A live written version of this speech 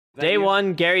Day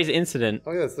one, Gary's incident.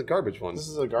 Oh yeah, it's the garbage one. This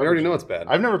is a garbage. We already know it's bad.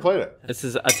 I've never played it. This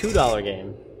is a $2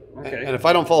 game. Okay. And if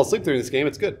I don't fall asleep during this game,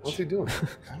 it's good. What's he doing?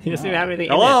 He doesn't even have anything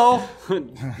Hello?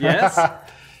 Yes?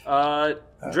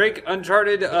 Drake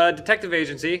Uncharted Detective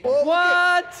Agency.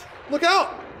 What? Look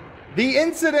out! The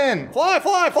incident! Fly,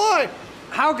 fly, fly!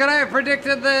 How could I have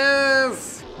predicted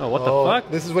this? Oh, what the fuck?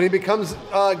 This is when he becomes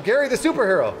Gary the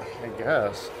superhero. I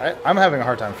guess. I'm having a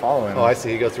hard time following. Oh, I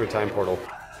see. He goes through a time portal.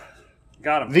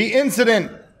 Got him. The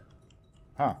incident!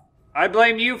 Huh. I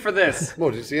blame you for this. Whoa,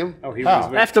 did you see him? Oh, he was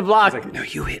with F to block. He's like, no,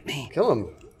 you hit me. Kill him.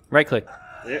 Right click.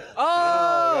 Yeah.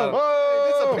 Oh! Whoa!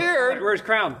 He disappeared! Where's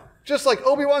Crown? Just like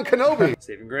Obi-Wan Kenobi.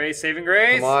 Saving grace, saving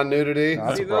grace. Come on, nudity.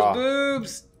 That's See a those bra.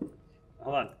 boobs.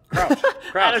 Hold on. Crouch.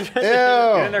 Crouch. Ew!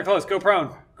 Get in there close. Go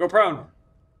prone. Go prone.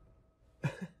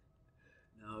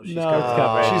 No, it's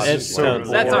covered. She's It's just so covered.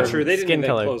 bored. That's not true. They didn't Skin even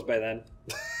color. close by then.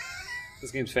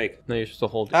 This game's fake. No, you're supposed to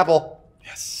hold it. Apple.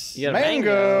 Yes. You got a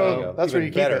Mango. That's where Even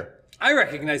you keep better. it. I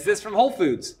recognize this from Whole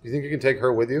Foods. Do you think you can take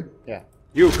her with you? Yeah.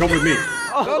 You come with me.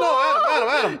 No,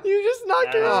 Adam. You just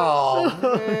knocked her out.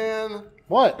 Oh, man.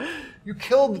 What? You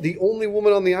killed the only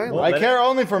woman on the island. I care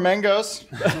only for mangoes.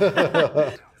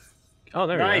 Oh,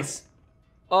 there Nice. we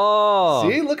go. Oh.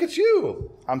 See, look at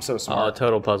you. I'm so Oh, smart.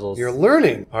 total puzzles. You're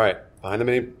learning. All right, behind the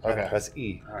mini. Okay. Press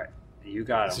E. All right. You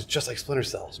got This is him. just like Splinter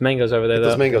Cell. There's mangoes over there, Get though.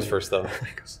 those mangoes first, though.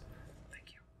 Thank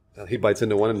you. He bites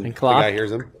into one, and the claw. guy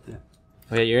hears him.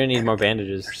 Oh, yeah, you're gonna need more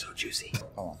bandages. So juicy.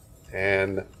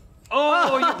 And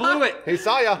Oh, you blew it. he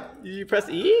saw ya. You press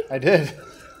E? I did.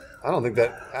 I don't think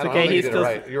that. I don't okay, think he he's did it still-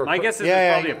 right. You were My guess is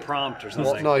Yeah, it's yeah, probably a prompt or Well,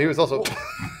 something. no, he was also.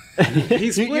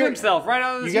 He split himself right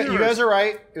out of this You universe. guys are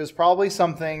right. It was probably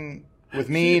something with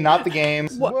me, not the game.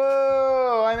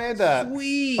 Whoa! I made that.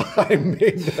 Sweet. I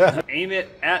made that. Aim it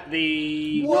at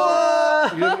the...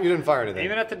 What? You didn't fire anything.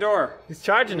 Aim it at the door. He's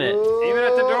charging it. Aim it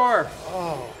at the door.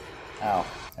 Ow!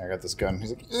 I got this gun. He's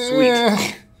like,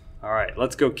 Sweet. All right,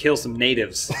 let's go kill some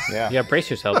natives. Yeah. You gotta brace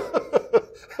yourself.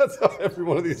 That's how every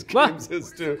one of these games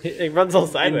is, too. It runs all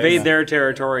sideways. Invade their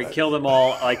territory, kill them all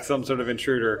like some sort of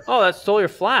intruder. Oh, that stole your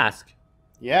flask.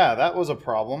 Yeah, that was a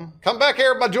problem. Come back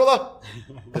here, Majula.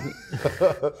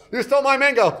 You stole my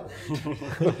mango.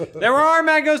 There were our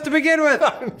mangoes to begin with.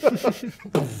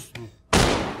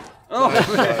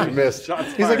 Oh, You missed.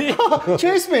 shots He's fired. like, oh,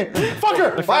 chase me,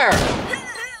 fucker! Fire.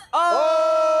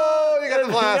 Oh, you got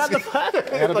the flask. You got the flask.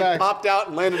 I got it Like back. popped out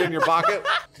and landed in your pocket.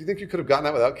 Do you think you could have gotten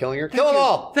that without killing her? Kill them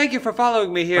all. Thank you for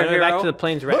following me here, Bring her hero. back to the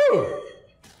plains red.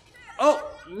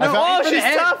 Oh, no. I found- Oh, aim she's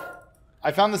ahead. tough.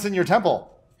 I found this in your temple.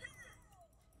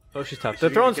 Oh, she's tough. They're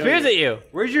throwing spears at you.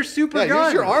 Where's your super Yeah, gun?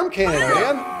 use your arm cannon,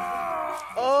 man.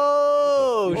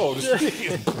 Oh,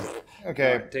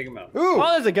 Okay. Take him out. Ooh.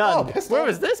 Oh, there's a gun. pistol. Where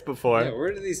was this before? Yeah,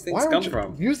 where do these things Why come would you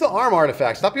from? use the arm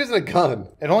artifact? Stop using a gun.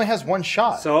 It only has one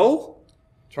shot. So?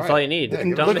 Try That's all it. you need. Yeah, Don't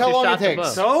look miss how your long it shots takes.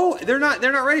 above. So? They're not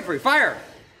ready for you. Fire.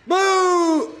 Boo!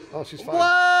 Oh, she's fine.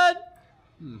 What?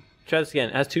 Try this again.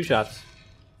 It has 2 shots.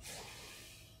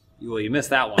 Well, you missed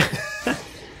that one.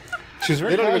 She's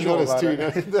very They don't even casual notice, about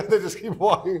too. it. They just keep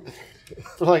walking.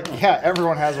 They're like, yeah,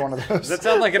 everyone has one of those. Does that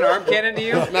sound like an arm cannon to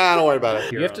you? Nah, don't worry about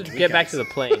it. You have to get back to the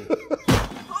plane.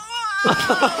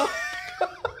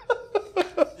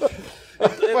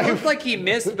 It looked like he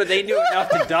missed, but they knew enough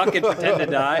to duck and pretend to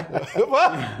die.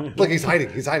 What? Look, he's hiding.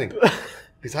 He's hiding.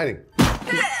 He's hiding.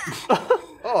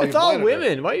 Oh, It's all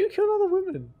women. Why are you killing all the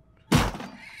women?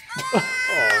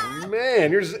 Oh,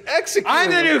 man. You're just executing. I'm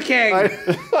the new king.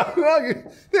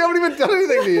 They haven't even done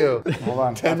anything to you. Hold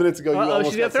on. 10 minutes ago, you Oh, almost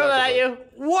she's gonna got throw that at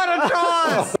sacrificed. you. What a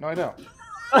toss! No, I don't.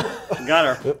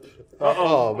 Got her.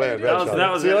 Oh, man. Bad shot.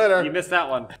 That was See you it. later. You missed that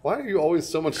one. Why are you always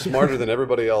so much smarter than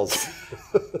everybody else?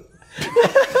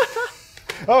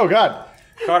 Oh, God.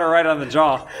 Caught her right on the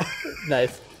jaw.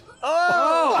 Nice.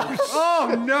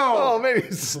 Oh no! Oh, man,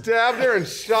 he stabbed her and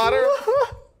shot her.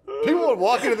 People would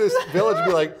walk into this village and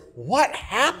be like, what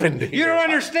happened here? You don't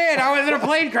understand. I was in a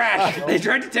plane crash. They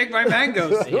tried to take my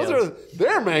mangoes. Those are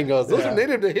their mangoes. Those are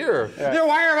native to here. Then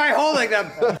why am I holding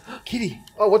them? Kitty.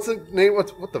 Oh, what's the name?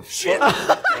 What the shit?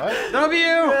 W.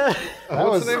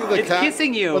 What's the name of the It's cat?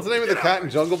 kissing you. What's the name of the cat in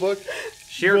Jungle Book?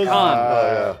 Shere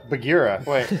Khan. Bagheera.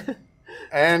 Wait.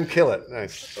 And kill it.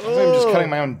 Nice. I'm just cutting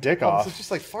my own dick Oh, off. this is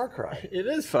just like Far Cry. It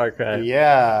is Far Cry.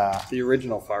 Yeah. The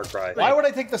original Far Cry. Why would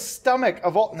I take the stomach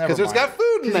of all? Never Because there's mind. got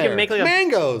food in you there. can make like a-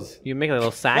 mangoes. You make a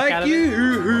little sack out Like of it.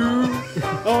 you,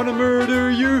 I wanna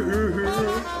murder you.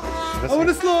 I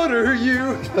wanna slaughter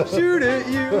you, shoot at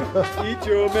you, eat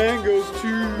your mangoes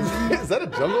too. Is that a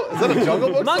jungle? Is that a Jungle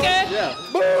Book? Monkey! Yeah.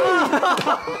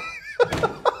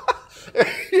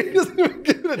 He doesn't even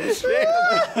give it a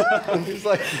chance. He's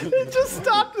like, Just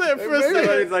stop there for a Maybe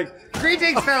second. He's like,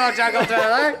 Greetings, fellow jungle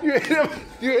dweller. You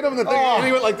hit him in the thing, and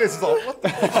he went like this. He's all, what the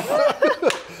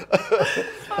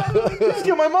Just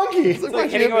kill my monkey. fuck?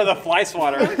 Like hitting him with a fly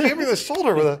swatter. He gave me the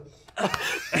shoulder with a...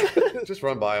 Just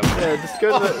run by him. Yeah, just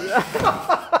go to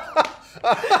the...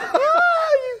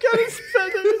 You got his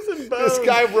feathers and bones. This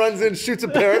guy runs in, shoots a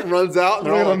parrot, and runs out. And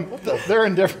they're all like, what the... They're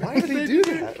indifferent. Why did he do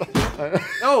that?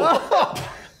 Oh,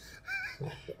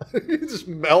 He just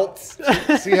melts.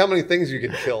 See how many things you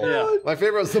can kill. Yeah. My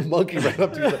favorite was the monkey ran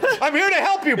up to him. I'm here to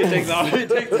help you. he takes off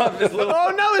his little. Oh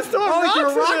no, it's throwing Oh, he threw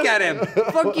a rocks rock at him.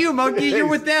 Fuck you, monkey. You're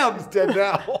with them. He's dead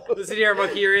now. Listen here,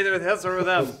 monkey. You're either with us or with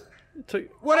them.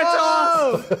 What a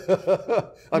toss!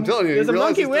 I'm telling you. There's you a realize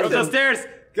monkey he's with Go him. upstairs.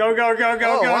 Go, go, go,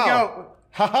 go, Oh, go, wow. go.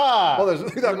 Haha. Oh, there's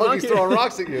that monkey's monkey. throwing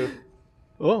rocks at you.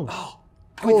 Oh,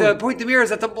 Point the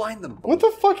mirrors at them, blind them. What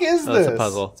the fuck is oh this? it's a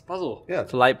puzzle. It's a puzzle. Yeah.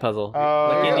 It's a light puzzle.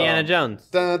 Oh. Like Indiana Jones.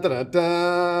 Dun, dun, dun,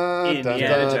 dun,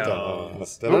 Indiana dun, dun,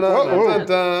 Jones. dun, dun, dun, dun,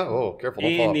 dun. Oh, careful.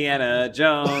 Don't fall. Indiana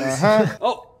Jones. Uh-huh.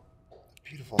 Oh,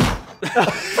 Beautiful.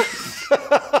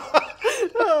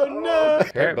 Oh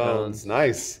no! Parrot bones.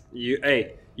 Nice. you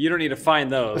don't need to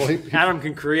find those. Well, Adam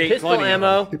can create Pistol plenty of them.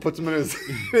 ammo. He puts them in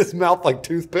his mouth like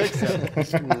toothpicks.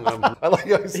 I like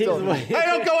how he's still. waiting. Hey,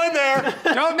 don't go in there.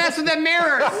 Don't mess with the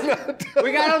mirrors.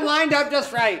 We got them lined up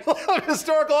just right.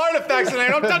 Historical artifacts in there.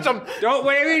 Don't touch them. Don't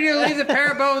whatever you do, leave the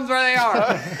parrot bones where they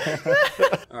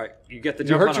are. All right, you get the You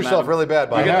jump hurt on him, yourself Adam. really bad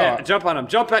by You get now. that. Jump on him.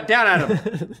 Jump down at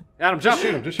him. Adam, jump.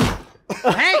 Shoot him. Just shoot him.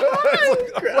 Hey,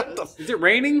 What the? is it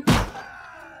raining?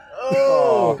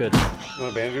 Oh, good. You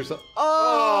want to bandage yourself?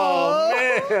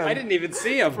 Oh, man. I didn't even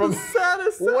see him.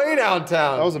 Saddest. Way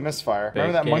downtown. That was a misfire.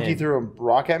 Remember that Big monkey game. threw a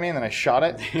rock at me and then I shot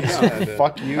it? Yeah,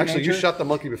 Fuck you, Actually, you nature. shot the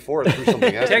monkey before it threw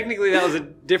something at you. Technically, that was a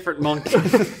different monkey.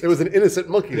 It was an innocent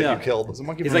monkey that Yeah. you killed. It was a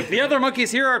monkey He's from- like, the other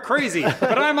monkeys here are crazy,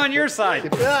 but I'm on your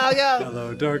side.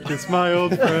 Hello, darkness, my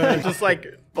old friend. Just like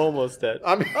almost dead.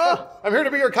 I'm here to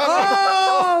be your cousin.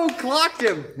 Oh, clocked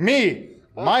him. Me.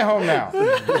 My home now.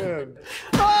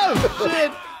 Oh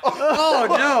shit! Oh,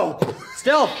 no.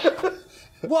 Still.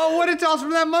 Whoa, what a toss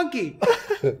from that monkey.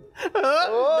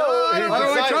 Oh, he's I'm in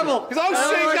excited. trouble. He's,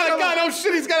 oh shit, he's got a gun. Oh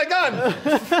shit, he's got a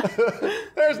gun.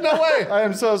 There's no way. I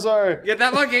am so sorry. Get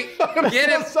that monkey. Get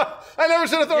him. I never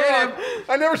should have thrown Get a rock.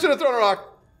 I never should have thrown a rock.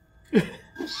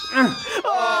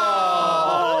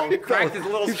 Oh, he cracked his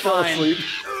little He fell spine. asleep.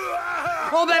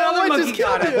 Oh, that other monkey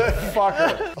got it.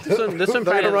 Fucker. This one They're probably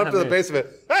gonna doesn't run have to the mirrors. base of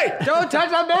it. Hey! Don't touch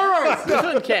our mirrors. This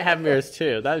one can't have mirrors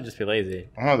too. That would just be lazy.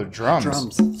 Oh, they're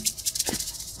drums.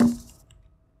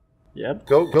 Yep.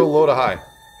 Go low to high.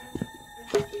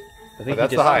 I think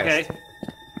That's he the just, highest. Okay.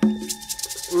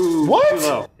 Ooh, What? too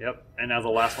low. Yep. And now the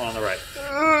last one on the right.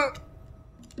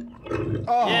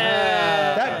 Oh,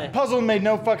 Yeah. that puzzle made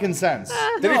no fucking sense.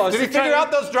 Did No, he it's figure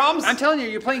out those drums? I'm telling you,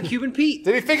 you're playing Cuban Pete.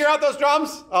 Did he figure out those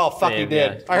drums? Oh, fuck, he Same,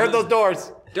 did. yeah. I heard those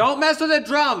doors. Don't mess with the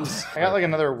drums. I got like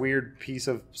another weird piece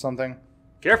of something.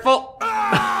 Careful.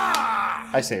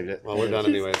 I saved it. Well, we're done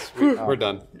anyways. We're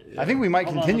done. I think we might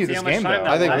Hold on, continue let's see this how much game time though.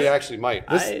 that I think we I- actually might.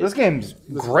 This game's This is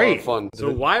a lot great. of fun. So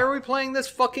why are we playing this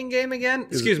fucking game again?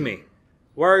 Excuse me.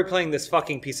 Why are we playing this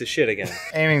fucking piece of shit again?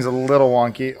 Aiming's a little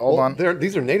wonky. Hold Well, on.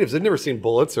 these are natives. They've never seen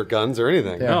bullets or guns or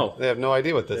anything. Yeah. No. They have no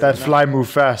idea what this That is. fly move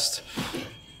fast.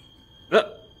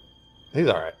 He's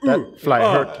all right. That fly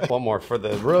Oh. hurt. One more for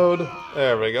the road.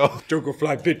 There we go. Don't go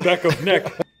fly bit back of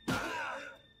neck.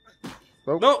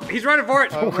 No, he's running for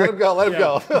it. Let him go. Let him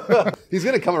go. He's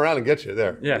going to come around and get you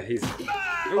there. Yeah, he's.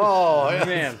 Oh,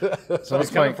 Man. So He's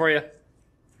coming for you.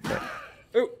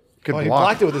 Ooh. Good Oh, he block.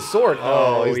 blocked it with his sword.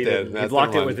 Oh, he's he dead. did. He That's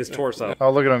blocked the it one. with his torso.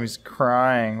 Oh, look at him. He's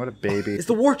crying. What a baby. It's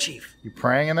the war chief. You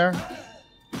praying in there?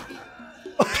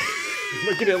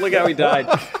 Look at it. Look how he died.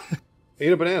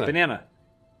 Eat a banana. Banana.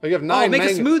 Oh, you have 9 make a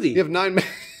smoothie. You have 9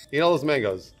 Eat all those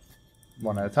mangoes.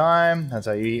 One at a time. That's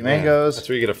how you eat mangoes. That's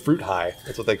where you get a fruit high.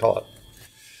 That's what they call it.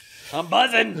 I'm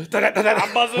buzzing.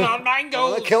 I'm buzzing on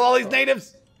mangoes. Kill all these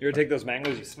natives. You ever take those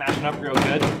mangoes, you smash them up real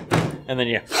good, and then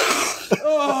you.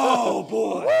 Oh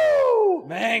boy! Woo!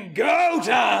 Mango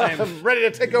time! I'm ready to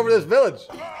take over this village.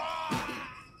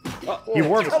 He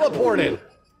worked. Teleported.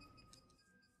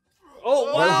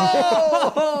 Oh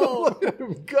wow! Look at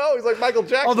him go. He's like Michael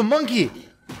Jackson. Oh, the monkey.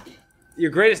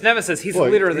 Your greatest nemesis. He's Boy,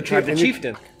 the leader of the you tribe, the can't- and you-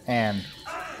 chieftain. And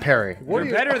parry. What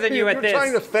They're better than you at you're this.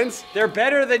 trying to fence. They're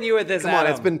better than you at this. Come on,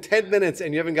 Adam. it's been 10 minutes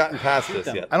and you haven't gotten past this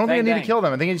them. yet. I don't think I Bang, need bang. to kill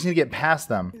them. I think I just need to get past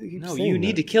them. No, you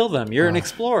need to kill them. You're an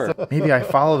explorer. Maybe I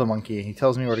follow the monkey. He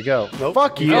tells me where to go. Nope.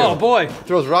 Fuck you. Oh boy!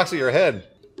 Throws rocks at your head.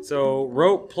 So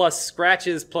rope plus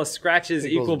scratches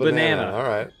equal banana. All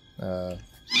right. Uh,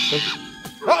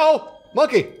 Uh-oh!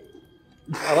 Monkey!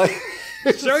 I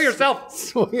like Show yourself,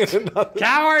 swinging another.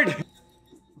 coward!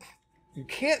 You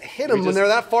can't hit them when they're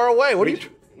that far away. What are you?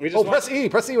 Press E.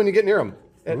 Press E when you get near them.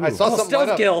 I saw something stealth light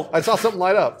up. kill. I saw something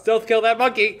light up. Stealth kill that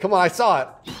monkey. Come on, I saw it.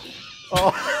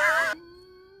 Oh.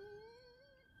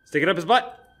 Stick it up his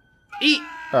butt. Eat.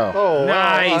 Oh.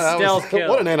 Nice wow, stealth kill.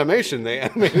 What an animation they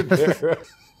animated there.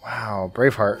 Wow,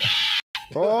 Braveheart.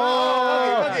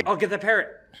 Oh. I'll get that parrot.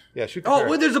 Yeah, shoot the Oh,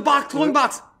 parrot. wait, there's a box, glowing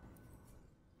box.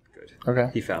 Good. Okay.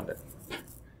 He found it.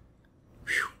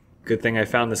 Whew. Good thing I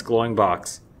found this glowing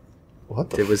box.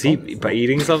 What the Was he by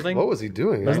eating something? What was he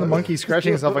doing? Wasn't the monkey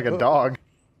scratching himself like a dog?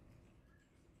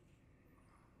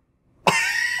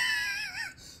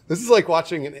 This is like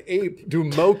watching an ape do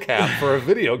mocap for a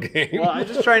video game. Well, I'm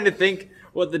just trying to think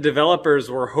what the developers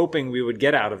were hoping we would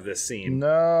get out of this scene. No.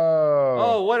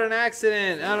 Oh, what an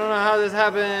accident. I don't know how this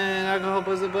happened. Alcohol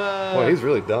was a bug. Boy, he's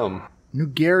really dumb. New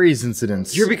Garry's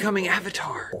incidents. You're becoming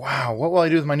Avatar. Wow, what will I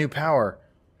do with my new power?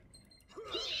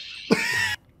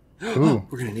 Ooh.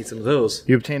 We're going to need some of those.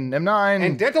 You obtain an M9.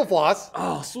 And dental floss.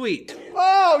 Oh, sweet.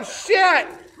 Oh, shit!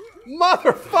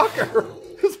 Motherfucker!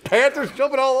 This panther's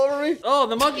jumping all over me. Oh,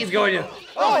 the monkey's going in.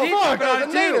 Oh, he's fuck! jumping on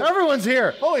it too. Everyone's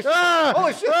here. Holy shit! Ah!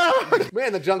 Holy shit! Ah!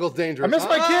 Man, the jungle's dangerous. I missed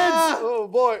my kids. Oh,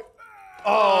 boy.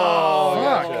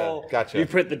 Oh, Fuck. gotcha. You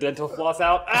put the dental floss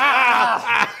out.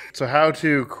 Ah! So how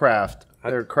to craft?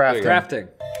 They're crafting. Crafting.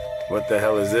 What the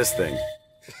hell is this thing?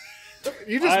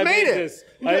 You just made it. This.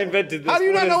 I invented this. How do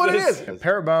you not know what it is?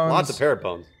 Parrot bones. Lots of parrot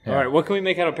bones. All right, what can we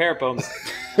make out of parrot bones?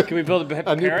 Can we build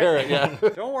a A new parrot, yeah.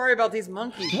 Don't worry about these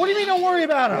monkeys. What do you mean don't worry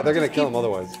about them? They're gonna kill him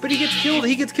otherwise. But he gets killed.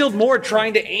 He gets killed more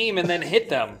trying to aim and then hit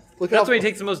them. Look That's how- why he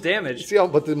takes the most damage. See how?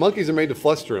 But the monkeys are made to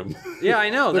fluster him. Yeah, I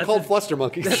know. They're called fluster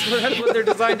monkeys. That's what they're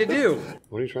designed to do.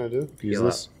 What are you trying to do? Use Heal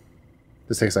this.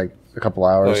 This takes like a couple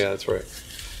hours. Oh yeah, that's right.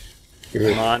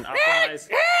 Come on, optimize.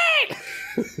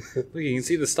 Look, you can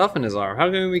see the stuff in his arm.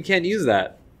 How come we can't use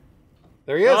that?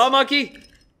 There he is. Oh, monkey!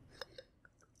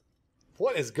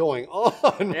 What is going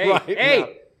on Hey, right hey! now?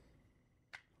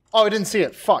 Oh, I didn't see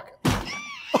it. Fuck.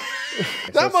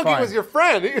 That monkey fine. was your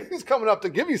friend. He's coming up to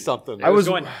give you something. I was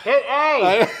Going, hey,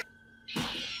 hey!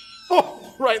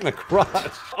 Oh, right in the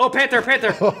crotch. Oh, panther,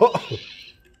 panther!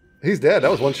 He's dead.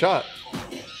 That was one shot.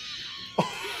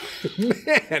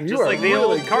 Man, you Just are like the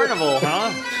really old carnival,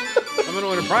 huh? I'm gonna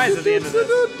win a prize at the end of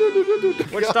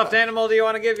this. Which stuffed animal do you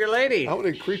want to give your lady? How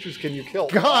many creatures can you kill?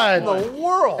 God. In the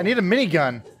world. I need a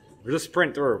minigun. Just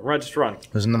sprint through. Run, just run.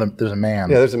 There's a man.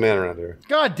 Yeah, there's a man around here.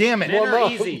 God damn it. Men One are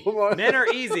more. easy. One more. Men are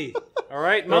easy. All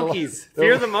right, monkeys.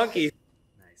 Fear the monkeys.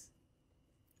 Nice.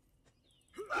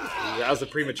 Ooh, that was a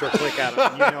premature click,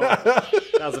 Adam. You know it.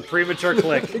 That was a premature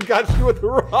click. He got you with the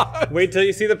rock. Wait till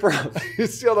you see the prop. You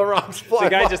see all the rocks fly. The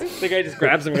guy by. just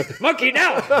grabs him and goes, "Monkey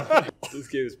now!" This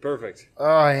game is perfect. Oh,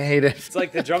 I hate it. It's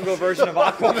like the jungle version of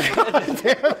Aquaman.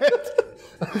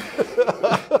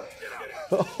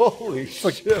 Holy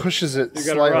shit. Pushes it You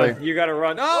gotta slightly. run. You gotta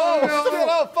run. Oh, Oh, no, no!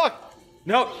 no, fuck.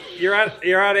 No, you're out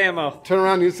of ammo. Turn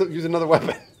around and use another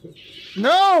weapon.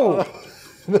 No!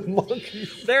 The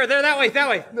monkeys. There, that way.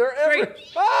 They're Straight. everywhere.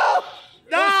 Oh!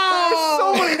 No! There's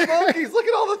so many monkeys. Look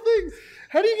at all the things.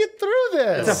 How do you get through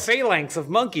It's a this? phalanx of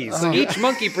monkeys. Each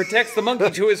monkey protects the monkey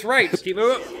to his right. Keep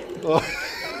moving.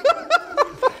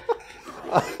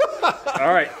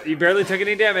 All right, you barely took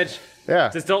any damage. Yeah.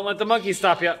 Just don't let the monkey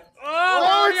stop you.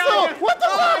 Oh, it's so, what the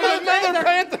fuck? Another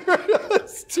panther.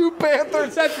 It's two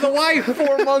panthers. That's the wife.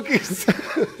 4 monkeys.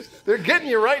 They're getting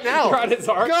you right now. On his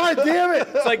arm. God damn it.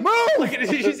 It's like, look at it.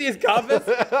 Did you see his compass?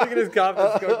 Look at his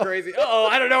compass going crazy. Uh-oh,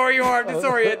 I don't know where you are. I'm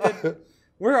disoriented.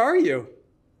 Where are you?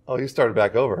 Oh, you started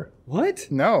back over. What?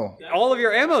 No. All of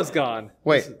your ammo's gone.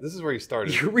 Wait. This is where you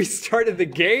started. You restarted the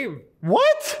game.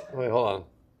 What? Wait, hold on.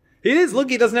 It is. Look,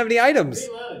 he doesn't have any items.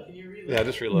 Yeah,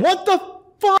 just reload. What the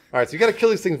fuck? All right, so you got to kill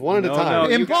these things one at a No, time. no,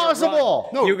 you Impossible.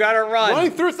 No, You gotta run.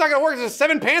 running through it's not gonna work. There's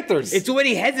 7 panthers. It's when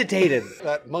he hesitated.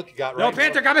 That monkey got No, right.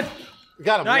 panther coming.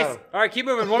 Got him. Nice. Got him. All right, keep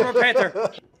moving. One more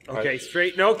panther. Okay,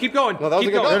 straight. No, keep going. No, that was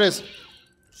keep a good going. There it is.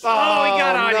 Oh, he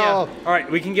got on no. you. All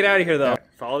right, we can get out of here though.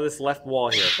 Follow this left wall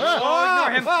here. Oh,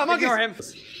 ignore him. monkeys. Ignore him.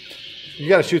 You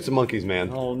got to shoot some monkeys,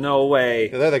 man. Oh, no way.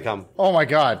 Yeah, there they come. Oh my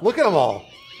god. Look at them all.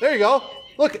 There you go.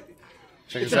 Look.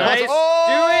 Check this Nice. out.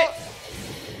 Oh! Do it.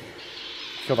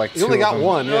 Killed like You only 2 of got them.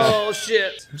 one. Yeah. Oh,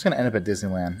 shit. I'm just gonna end up at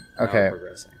Disneyland. Now Okay.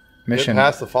 progressing. Get Mission.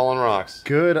 past the fallen rocks.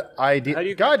 Good How do idea.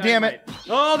 you God cook damn it. dynamite?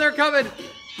 Oh, they're coming.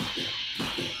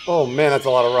 Oh man, that's a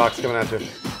lot of rocks coming at you.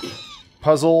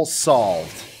 Puzzle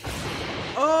solved.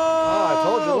 Oh, I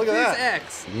told you, look at Fizz that.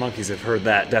 X. Monkeys have heard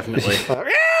that, definitely.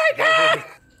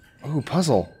 Ooh,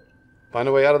 puzzle. Find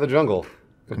a way out of the jungle.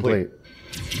 Complete.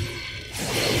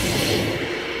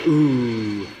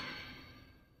 Ooh.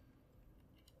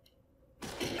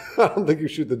 I don't think you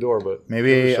shoot the door, but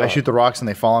Maybe I shoot the rocks and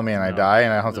they fall on me and I die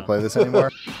and I don't have to play this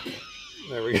anymore.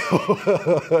 There we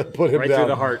go. Put him Right down. through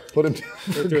the heart. Put him down.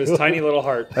 Right through his tiny little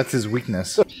heart. That's his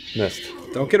weakness. Missed.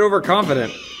 Don't get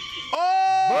overconfident.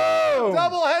 Oh! Boom.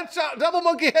 Double headshot. Double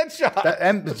monkey headshot. That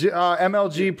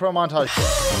MLG Pro Montage.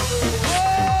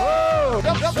 Oh!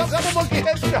 Double monkey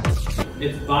headshot.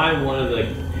 It's by one of the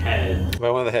heads. By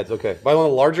one of the heads. Okay. By one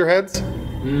of the larger heads. I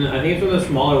think it's one of the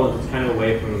smaller ones. It's kind of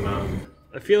away from the mountain.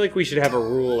 I feel like we should have a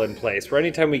rule in place where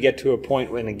anytime we get to a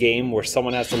point in a game where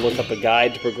someone has to look up a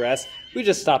guide to progress, we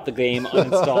just stop the game,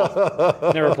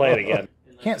 uninstall, never play it again.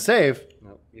 Can't save.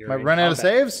 No, Am I running out of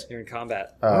saves? You're in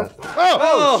combat. Oh.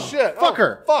 Oh, shit.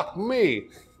 Fucker. Oh, fuck me.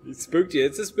 It spooked you.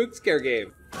 It's a spook scare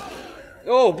game.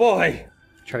 Oh boy.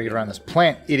 Try to get around this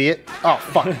plant, idiot. Oh,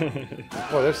 fuck.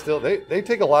 Boy, they're still, they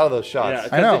take a lot of those shots.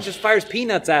 Yeah, I know. because it just fires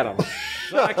peanuts at them.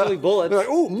 Not actually bullets. They're like,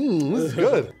 ooh, this is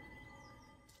good.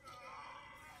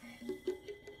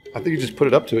 I think you just put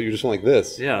it up to it. You just went like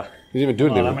this. Yeah. You didn't even do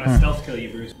I'm anything. gonna stealth kill you,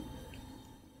 Bruce.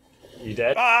 You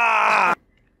dead? Ah!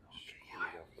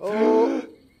 Oh.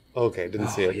 Okay, didn't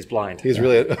see it. He's blind. He's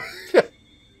really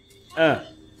Uh.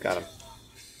 got him.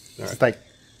 It's like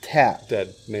tap.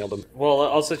 Dead. Nailed him. Well,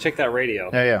 also check that radio.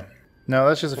 Yeah, yeah. No,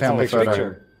 that's just a family Picture.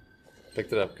 photo.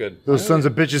 Picked it up. Good. Those sons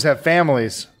of bitches have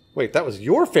families. Wait, that was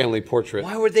your family portrait.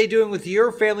 Why were they doing with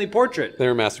your family portrait? They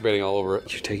were masturbating all over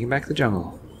it. You're taking back the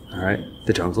jungle. All right,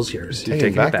 the jungle's yours. You're Taking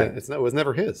taking it back back. then. It was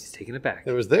never his. Taking it back.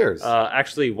 It was theirs.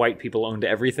 Actually, white people owned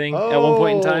everything at one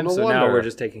point in time, no so now wonder. we're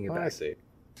just taking it Oh, back. I see.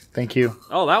 Thank you.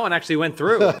 Oh, that one actually went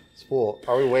through. It's full.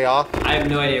 Are we way off? I have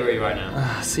no idea where you are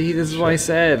now. See, this is what I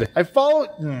said. I followed.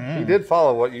 He did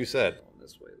follow what you said.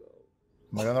 This way,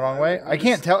 though. Am I going the wrong way? I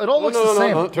can't tell. It all looks the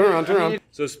same. No. Turn around, turn around.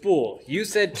 So, Spool, you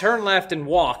said turn left and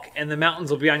walk, and the mountains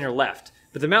will be on your left.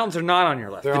 But the mountains are not on your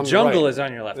left. They're The on the jungle right. is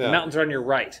on your left. Yeah. The mountains are on your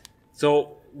right.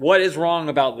 So, what is wrong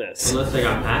about this? Unless they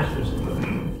got patched or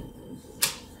something.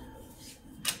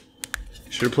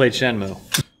 Should have played Shenmue.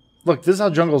 Look, this is how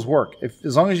jungles work.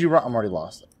 As long as you run, I'm already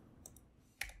lost.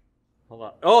 Hold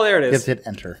on. Oh, there it You have is. to hit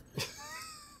enter.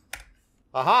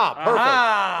 Aha! Perfect.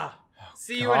 Ah!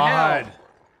 See you in God.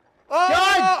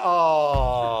 hell.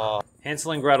 Oh!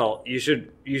 Hansel and Gretel, you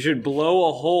should blow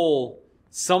a hole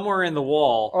somewhere in the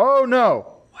wall. Oh,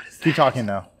 no. What is that? Keep talking,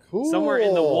 though. Cool. Somewhere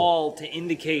in the wall to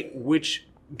indicate which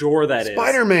door that is.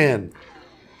 Spider-Man.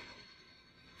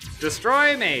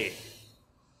 Destroy me.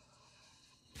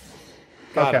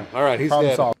 Got him. All right, he's Problem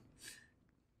dead. solved.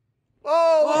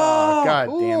 Oh, God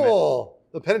damn it. cool.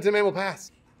 The penitent man will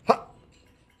pass. Ha.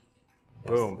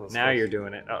 Boom. That's now close. you're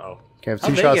doing it. Uh-oh. Okay, I have How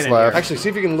 2 big shots in left. Actually, see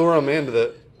if you can lure him into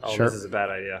the... Oh, Sure. this is a bad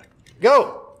idea.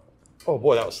 Go! Oh,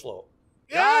 boy, that was slow.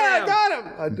 Yeah, I him. got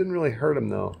him! I didn't really hurt him,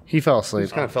 though. He fell asleep.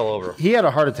 Just kind of fell over. He had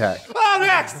a heart attack. Oh,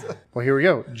 next! Well, here we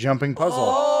go. Jumping puzzle.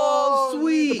 Oh,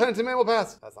 sweet! The penitent man will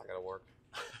pass. That's not going to work.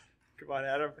 Come on,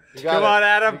 Adam. You got Come it. on,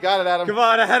 Adam. You got it, Adam. Come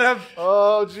on, Adam.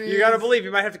 Oh, geez. You gotta believe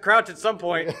you might have to crouch at some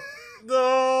point.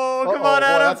 No, come Uh-oh, on, boy,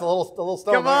 Adam. That's a little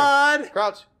stone Come there. on.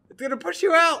 Crouch. It's gonna push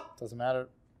you out. Doesn't matter.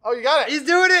 Oh, you got it. He's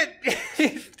doing it.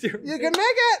 He's doing You it. can make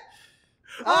it.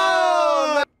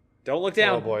 Oh, Don't look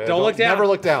down. Oh, boy. Don't look down. Never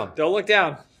look down. Don't look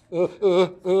down.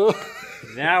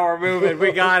 Now we're moving.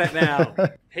 We got it now.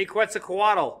 Hey,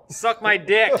 Quetzalcoatl, suck my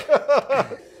dick.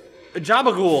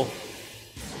 Jabagool.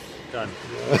 Done.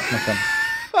 Okay.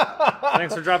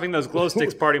 Thanks for dropping those glow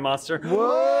sticks, party monster.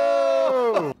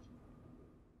 Whoa!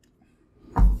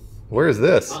 Where is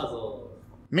this? Puzzle.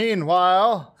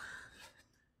 Meanwhile,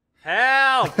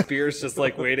 Help! Beer's just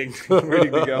like waiting to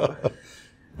go.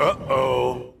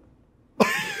 Uh-oh.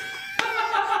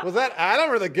 Was that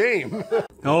Adam or the game?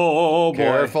 Oh boy.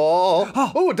 Careful.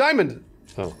 Oh, a diamond.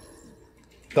 Oh.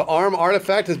 The arm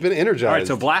artifact has been energized. All right,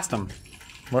 so blast him.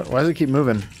 why does it keep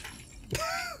moving?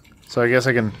 So I guess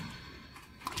I can.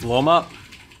 Blow him up.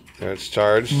 There, it's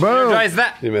charged. Boom! Energize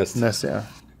that. You missed. Miss, yeah.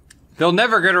 They'll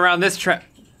never get around this trap.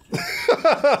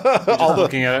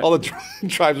 Looking at it. All the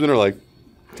tribesmen are like,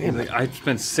 Damn, I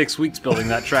spent 6 weeks building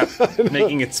that trap,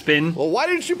 making it spin. well, why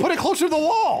didn't you put it closer to the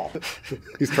wall?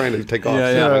 He's trying to take off.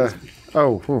 Yeah.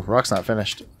 Oh, ooh, rock's not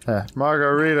finished.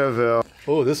 Margaritaville.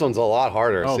 Oh, this one's a lot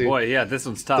harder. Oh See, boy, yeah, this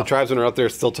one's The tough. tribesmen are up there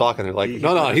still talking. They're like,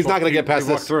 no, he's not going to get past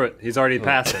he walked this. through it. He's already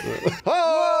past it.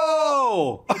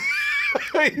 Oh!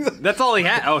 That's all he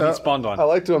had. Oh, he spawned I one.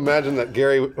 like to imagine that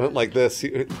Gary went like this. He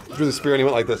drew the spear and he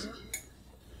went like this.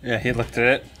 Yeah, he looked at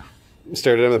it.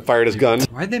 Stared at him and fired his gun.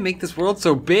 Why'd they make this world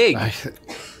so big?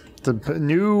 The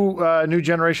new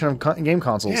generation of game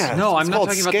consoles. Yeah. No, It's I'm not called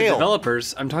talking about the scale.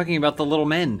 developers. I'm talking about the little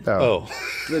men, Oh.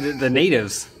 the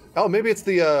natives. Oh, maybe it's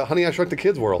the Honey, I Shrunk the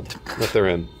Kids world that they're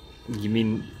in. You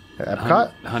mean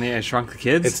Epcot? Honey, I Shrunk the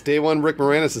Kids. It's day one Rick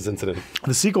Moranis' incident.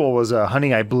 The sequel was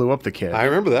Honey, I Blew Up the Kid. I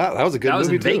remember that. That was a good that was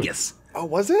movie in too. Vegas. Oh,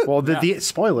 was it? Well, the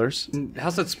spoilers.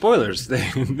 How's that spoilers?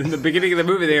 In the beginning of the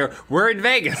movie, we're in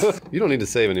Vegas. You don't need to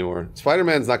save anymore.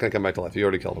 Spider-Man's not going to come back to life. You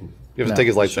already killed him. You have to take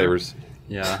his lightsabers.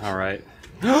 Yeah, all right.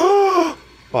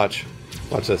 Watch.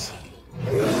 Watch this.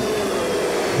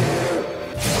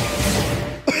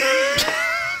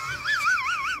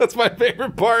 That's my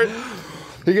favorite part.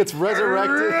 He gets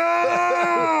resurrected.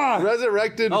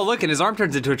 Resurrected. Oh, look, and his arm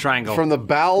turns into a triangle. From the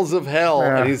bowels of hell,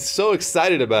 Yeah. and he's so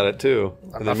excited about it too,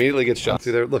 and immediately gets shot.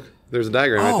 See there? Look, there's a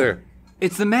diagram right there.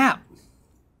 It's the map.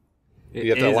 You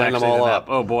have to line them all up.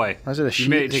 Oh boy. Why is it a You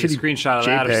may take a shitty screenshot of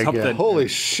that or JPEG, something. yeah. Holy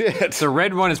shit! The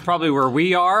red one is probably where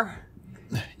we are.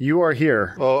 You are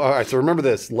here. Oh, all right. So remember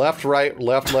this: left, right,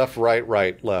 left, left, right,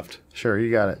 right, left. Sure, you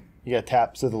got it. You got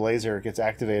taps to the laser, it gets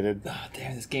activated. Oh,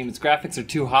 damn, this game, its graphics are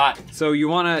too hot. So you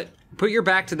want to put your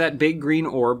back to that big green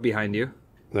orb behind you.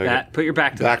 There you go. Put your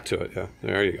back to Back to it. Yeah.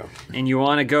 There you go. that. And you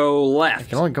want to go left. You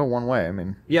can only go one way, I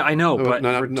mean. Yeah, I know, but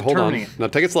No, we're hold on. turning it. Now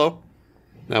take it slow.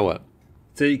 Now what?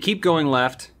 So you keep going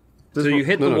left. So you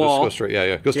hit the No, wall. just go straight. Yeah,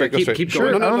 yeah. Go straight. Go keep- straight. keep Sure,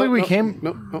 going. I don't think we came.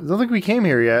 No, I don't think we came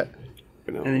here yet.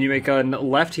 And then you make a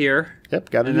left here. Yep,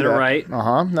 got to And do then a that. right.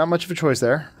 Not much of a choice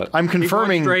there. I'm Keep going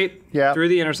confirming. straight Yeah. through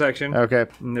the intersection. Okay,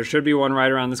 And there should be one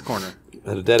right around this corner.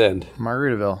 At a dead end.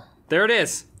 Margaritaville. There it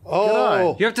is.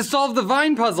 Oh. You have to solve the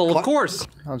vine puzzle, of course.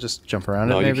 I'll just jump around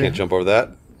No, it. you Maybe. can't jump over that.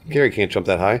 Gary can't jump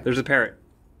that high. There's a parrot.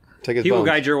 Take his He bones. will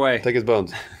guide your way. Take his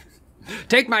bones.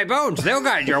 Take my bones. They'll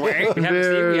guide your way. We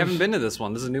haven't been to this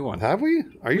one. This is a new one. Have we?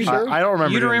 Are you sure? I don't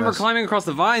remember. You don't doing remember this. climbing across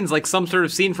the vines like some sort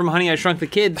of scene from Honey, I Shrunk the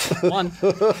Kids 1.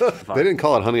 They didn't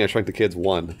call it Honey, I Shrunk the Kids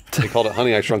 1. They called it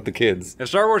Honey, I Shrunk the Kids. If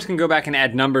Star Wars can go back and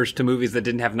add numbers to movies that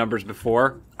didn't have numbers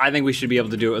before, I think we should be able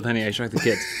to do it with Honey, I Shrunk the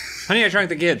Kids. Honey, I Shrunk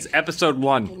the Kids, episode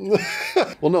 1.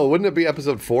 Well, no, wouldn't it be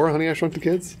episode 4, Honey, I Shrunk the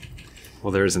Kids? Well,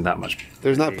 there isn't that much.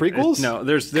 There's not prequels? No,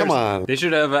 there's Come on. They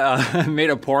should have made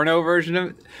a porno version of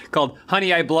it called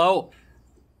Honey, I Blow.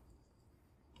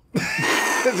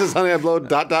 This is Honey, I Blow, ...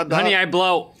 Honey, I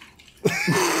Blow.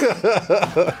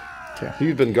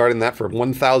 You've been guarding that for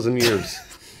 1,000 years.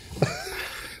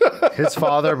 His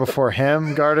father before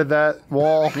him guarded that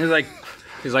wall. He's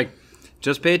like,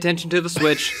 just pay attention to the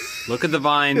switch. Look at the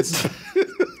vines.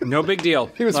 No big deal.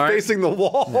 He was All right? facing the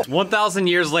wall. 1,000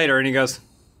 years later, and he goes,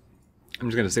 I'm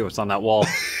just going to see what's on that wall.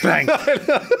 Bang.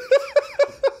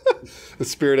 The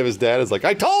spirit of his dad is like,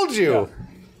 I told you! Yeah.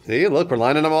 See, look, we're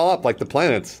lining them all up like the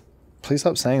planets. Please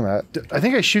stop saying that. I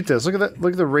think I shoot this. Look at that.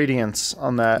 Look at the radiance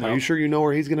on that. Are you sure you know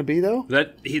where he's going to be, though?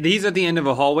 He's at the end of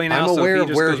a hallway now, I'm aware so of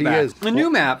he just where goes he back. is. A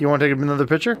new map. You want to take another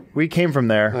picture? We came from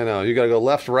there. I know. You got to go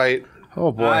left, right,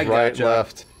 Oh boy. I right, gotcha.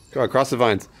 left. Go across the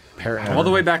vines. All the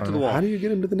way back to the wall. How do you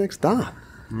get him to the next dot?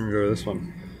 I'm going to go to this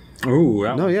one. Ooh,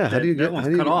 that No, one- yeah. How do you that get? one's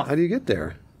How do cut you, off. how do you get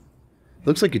there?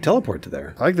 Looks like you teleport to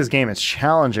there. I like this game. It's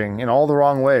challenging in all the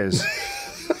wrong ways.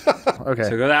 Okay.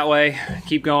 So go that way,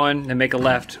 keep going, and make a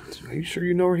left. Are you sure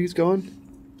you know where he's going?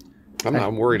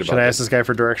 I'm worried about Should I ask this. this guy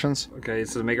for directions? Okay,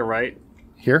 so make a right.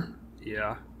 Here?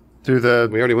 Yeah. Through the.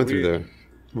 We already went through there.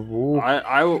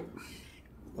 I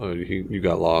Oh, you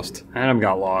got lost. Adam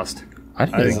got lost. I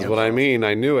This think is what I mean.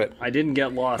 I knew it. I didn't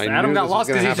get lost. I Adam knew got this was lost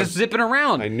gonna because he's happen. just zipping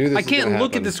around. I knew this I was can't gonna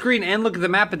look happen. at the screen and look at the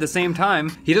map at the same time.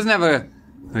 He doesn't have a.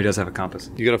 Oh, he does have a compass.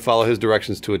 You got to follow his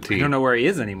directions to a T. I don't know where he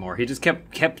is anymore. He just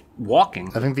kept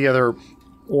walking. I think the other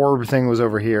orb thing was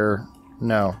over here.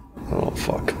 No. Oh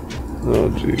fuck. Oh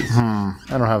jeez.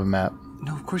 I don't have a map.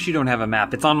 No, of course you don't have a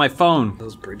map. It's on my phone.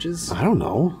 Those bridges. I don't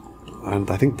know.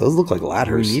 I think those look like We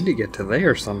ladders. need to get to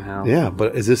there somehow. Yeah,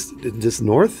 but is this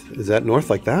north? Is that north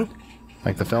like that?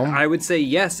 Like the film? I would say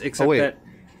yes, except wait. that.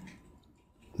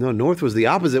 No, north was the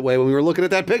opposite way when we were looking at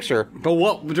that picture. But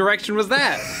what direction was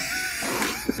that?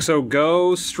 So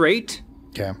go straight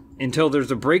Okay. until there's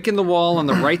a break in the wall on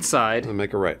the right side And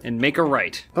make a right. and make a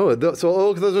right. Oh,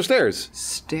 so those are stairs.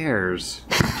 Stairs.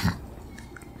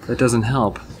 That doesn't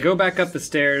help. Go back up the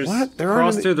stairs, What? There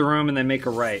cross aren't through the room, and then make a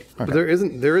right. But there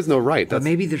is no right. But That's,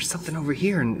 maybe there's something over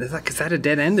here. And is that a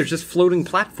dead end? There's just floating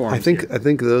platforms. I think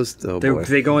here. those. Oh boy.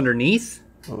 They go underneath.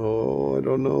 Oh, I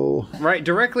don't know. Right,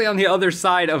 directly on the other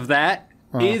side of that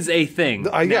is a thing. Yeah,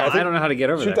 Now, I think- I don't know how to get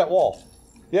over Shoot there. that wall.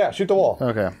 Yeah, shoot the wall.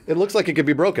 Okay. It looks like it could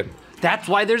be broken. That's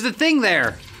why there's a thing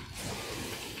there.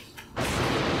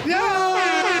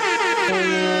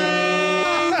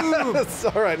 That's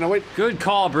all right. Now wait. Good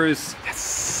call, Bruce.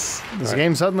 This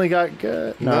game suddenly got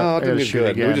good. No, I it gotta didn't get shoot good.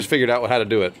 again. We just figured out how to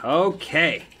do it.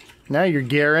 Okay. Now you're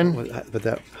gearing.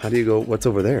 But how do you go? What's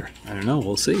over there? I don't know.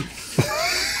 We'll see.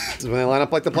 This is when they line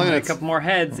up like the A planets. couple more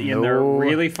heads, Ian. They're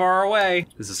really far away.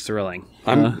 This is thrilling.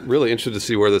 I'm really interested to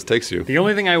see where this takes you. The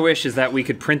only thing I wish is that we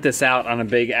could print this out on a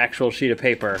big actual sheet of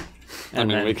paper. I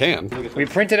mean, we can. We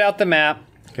printed out the map.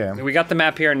 Okay. We got the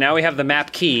map here, and now we have the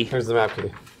map key. Here's the map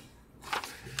key.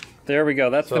 There we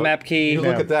go. That's the map key. You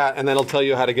look at that, and then it'll tell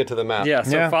you how to get to the map. Yeah,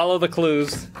 so Yeah. follow the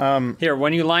clues. Here,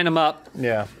 when you line them up.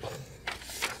 Yeah.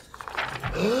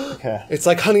 Okay. It's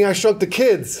like Honey, I Shrunk the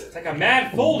Kids. It's like a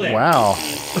mad folding. Wow.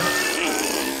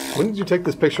 When did you take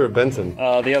this picture of Benson?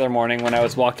 The other morning when I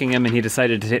was walking him and he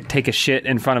decided to take a shit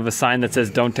in front of a sign that says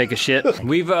 "Don't take a shit."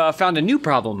 We've found a new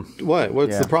problem. What?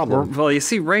 What's the problem? Well, you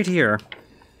see right here,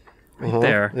 right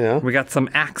there, yeah. we got some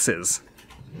axes.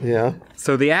 Yeah.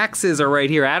 So the axes are right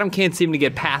here. Adam can't seem to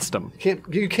get past them.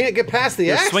 You can't get past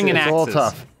the axis. Swinging It's a little axes.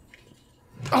 tough.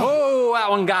 Oh, that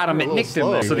one got him. It nicked him.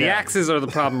 slow. So the axes are the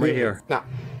problem right here. Now,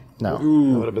 No.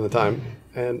 that would have been the time.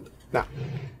 And now,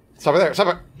 stop it there.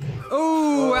 Stop it.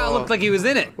 Oh, that looked like he was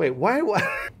in it. Wait, why?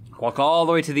 Walk all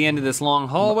the way to the end of this long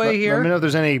hallway Let me here. know if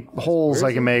there's any holes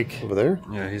I can make. Over there?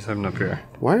 Yeah, he's heading up here.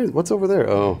 Why? What's over there?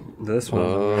 Oh. This one.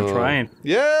 I'm trying.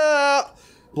 Yeah!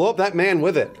 Blow up that man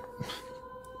with it.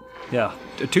 Yeah,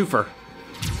 a twofer.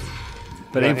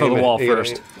 But aim for the Aim it. wall You gotta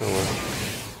first. aim- oh, well.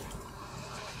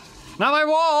 Not my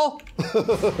wall!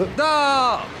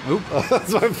 No! Oop.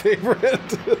 That's my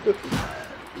favorite.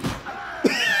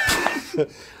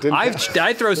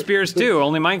 I throw spears too,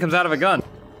 only mine comes out of a gun.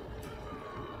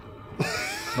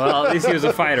 Well, at least he was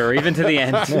a fighter, even to the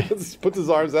end. Puts his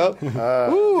arms out.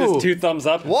 Ooh. Just 2 thumbs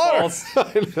up. and Water.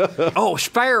 falls. Oh,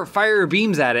 fire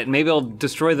beams at it, and maybe it'll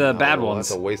destroy the bad Oh, ones.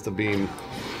 That's a waste of beam.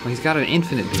 Well, he's got an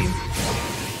infinite beam.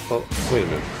 Oh, wait a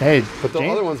minute. Hey, But the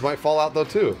James, other ones might fall out though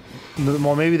too.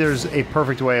 well, maybe there's a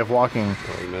perfect way of walking.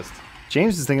 Oh, you missed.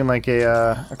 James is thinking like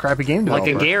a crappy game Like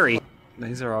developer. a Gary.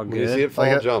 These are all When you see good. it fall,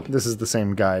 Like jump. This is the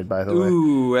same guide, by the way.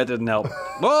 Ooh, that didn't help.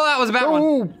 Well, that was a bad one.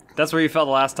 Ooh. That's where you fell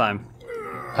the last time.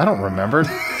 I don't remember.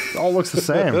 It all looks the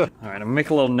same. All right, I'm gonna make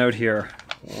a little note here.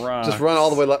 Run. Just run all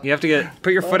the way left. You have to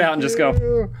put your foot out and just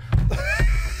go.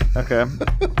 Okay.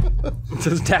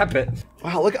 Just tap it.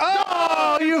 Wow, look.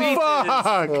 Oh, you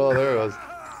fuck! Oh, there it was.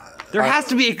 There has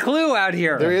to be a clue out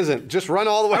here. There isn't. Just run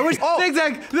all the way. I wish oh,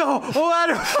 zigzag. No. Oh,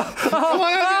 Adam. come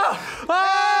on.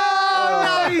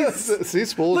 Oh, nice. See,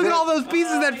 spools. Look at right? all those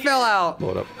pieces that fell out.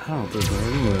 Blow it up. I don't think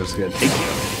there's gonna take you. I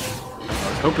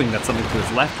was hoping that something to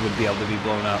his left would be able to be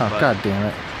blown up, Oh, but God damn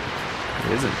it.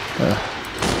 it isn't.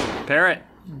 Parrot.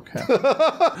 Okay.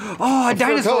 Oh, a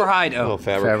dinosaur coat. hide. Oh, Oh.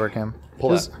 fabric. Fabric him. Pull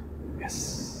that.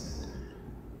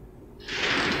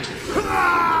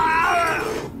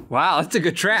 Wow, that's a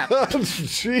good trap. All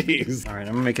Jeez. right,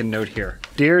 I'm gonna make a note here.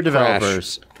 Dear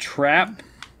developers. Trap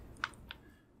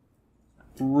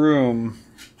room.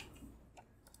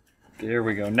 There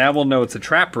we go. Now we'll know it's a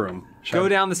trap room. Go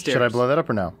down the stairs. Should I blow that up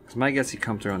or no? 'Cause my guess you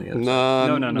come through on the other No, side.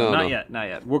 No, no. not yet, not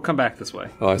yet. We'll come back this way.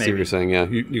 Oh, I see what you're saying. Yeah,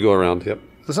 you go around. Yep.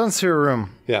 The Sunsphere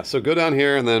room. Yeah. So go down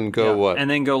here and then go what? And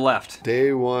then go left.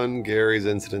 Day 1, Gary's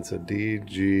incidents of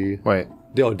DG. Wait.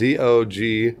 Oh,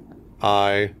 DOGIAGDQ.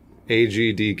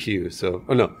 So,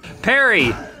 oh no. Perry!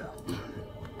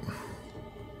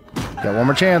 Got one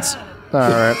more chance. All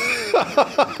right.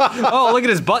 Oh, look at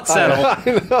his butt settle.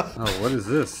 Oh, what is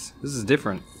this? This is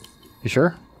different. You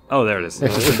sure? Oh, there it is. All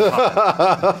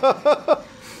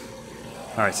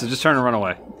right, so just turn and run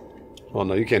away. Well,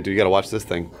 no, you can't do. You got to watch this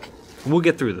thing. We'll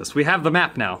get through this. We have the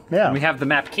map now. Yeah. And we have the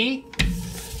map key.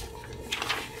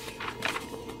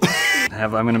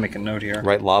 I'm going to make a note here.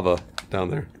 Right, lava down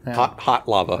there. Hot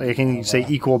lava. Hey, can you say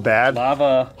equal bad?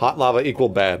 Lava. Hot lava equal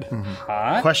bad.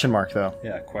 Hot? Question mark, though.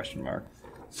 Yeah, question mark.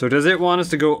 So does it want us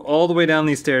to go all the way down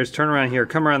these stairs, turn around here,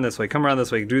 come around this way,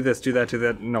 do this, do that,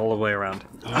 and all the way around?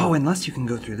 Oh, unless you can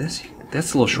go through this.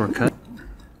 That's a little shortcut.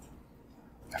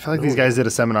 I feel like these guys did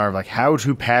a seminar of like how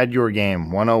to pad your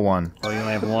game 101. Oh, you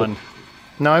only have one.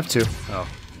 No, I have 2. Oh,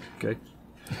 okay.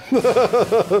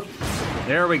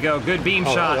 There we go. Good beam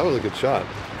Oh, shot. that was a good shot.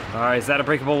 All right, is that a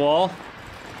breakable wall?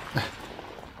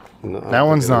 No, I That don't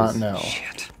one's think it not, is. no.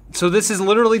 Shit. So this is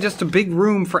literally just a big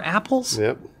room for apples?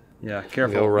 Yep. Yeah,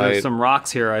 careful. Go right. There's some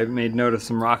rocks here. I made note of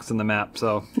some rocks on the map.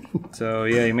 So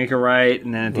yeah, you make a right,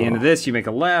 and then at the end of this, you make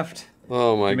a left.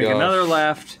 Oh my You make god. another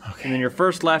left, and then your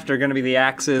first left are going to be the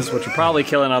axes, which will probably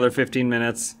kill another 15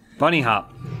 minutes. Bunny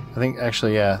hop I think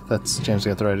actually, yeah, that's James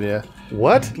got the right idea.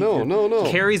 What? No.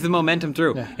 carries the momentum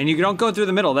through, and you don't go through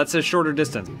the middle. That's a shorter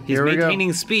distance. He's Here we go.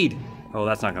 maintaining speed. Oh,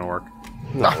 that's not going to work.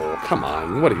 No, come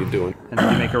on. What are you doing? And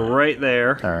then you make a right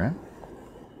there. All right.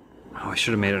 Oh, I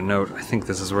should have made a note. I think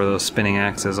this is where those spinning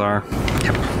axes are.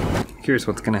 Yep. Curious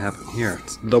what's gonna happen here.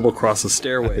 It's double cross the I think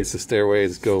stairways. the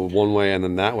stairways go one way and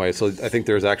then that way. So I think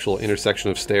there's actual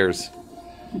intersection of stairs.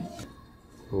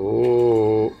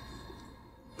 Oh,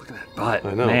 Look at that butt.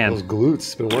 I know. Man. Those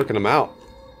glutes, been working them out.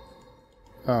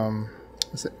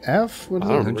 Is it F? What is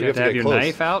I don't it? remember. you have to get have your close.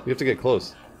 knife out? You have to get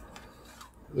close.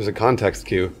 There's a context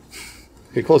cue.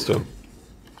 Get close to him.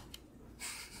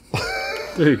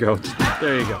 There you go.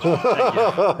 There you go.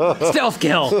 Thank you. Stealth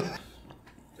kill.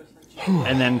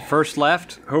 And then first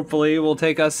left, hopefully will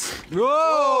take us.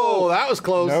 Oh, that was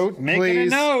close. Note, Making a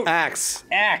please. note. Axe.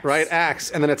 Axe. Right, axe,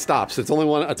 and then it stops. It's only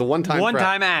one. It's a one-time. One trap.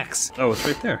 time axe. Oh, it's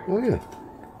right there. Oh yeah.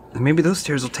 And maybe those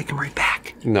stairs will take him right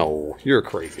back. No, you're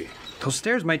crazy. Those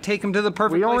stairs might take him to the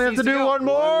perfect We only place have to he do needs one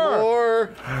more. Or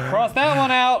Cross that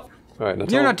one out. all right. Now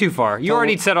You're not too far. You tell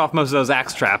already him- set off most of those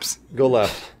axe traps, Go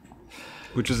left.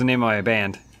 which was the name of my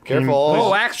band. Careful.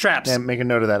 Oh, axe traps. Yeah, make a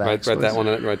note of that. Write Axe, that please.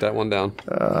 one. Write that one down.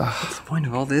 What's the point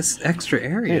of all this extra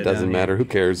area? It doesn't down here? matter. Who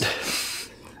cares?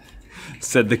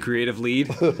 Said the creative lead.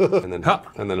 And then Ha.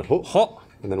 and then ho. Ho.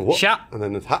 And then whoop. Sha. And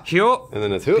then it's hot. Hyo. And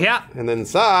then it's hoop. Yeah. And then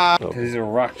sa. Oh. These are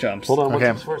rock jumps. Hold on.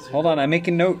 Okay. What's first? Hold on, I'm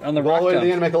making note on the Go all rock the way to the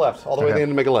end jumps. and make a left. All the way to the Okay. end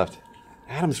and make a left.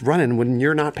 Adam's running when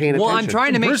you're not paying attention. Well, I'm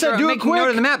trying to make Bruce, sure do I'm it making note quick.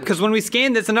 of the map because when we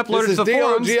scanned this and uploaded This to is the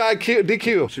forums, D-O-G-I-Q.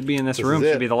 DQ. should be in this This room. is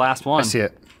it. Should be the last one. I see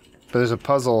it. But there's a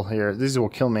puzzle here. These will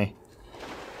kill me.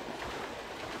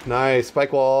 Nice.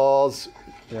 Spike walls.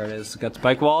 There it is. Got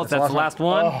spike walls. That's the last last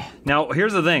one. one. Oh. Now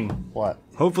here's the thing. What?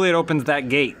 Hopefully it opens that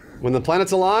gate. When the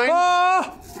planets align.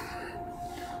 Oh!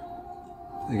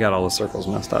 You got all the circles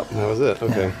messed up. That was it.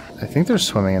 Okay. I think there's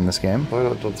swimming in this game. Why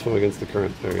not? Don't swim against the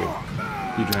current. There you go.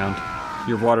 You drowned.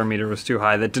 Your water meter was too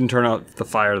high. That didn't turn out the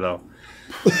fire though.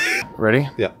 Ready?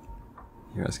 Yeah.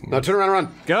 You're asking. Now turn around and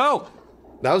run. Go!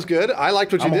 That was good. I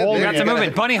liked what you I'm did. holding there. Got it. some You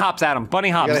movement. Bunny hops at him. Bunny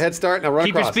hops. got a head start. Now run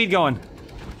Keep across. your speed going.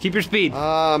 Keep your speed.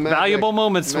 Magic. Valuable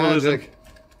moments we're losing. Magic.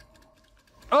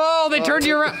 Oh, they turned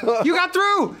you around. You got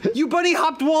through. You bunny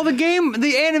hopped while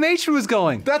the animation was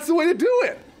going. That's the way to do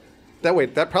it.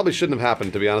 That probably shouldn't have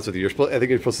happened. To be honest with you, I think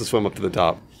you're supposed to swim up to the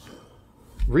top.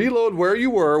 Reload where you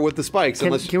were with the spikes.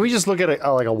 Can we just look at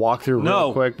a, like a walkthrough No,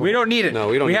 real quick? we don't need it. No,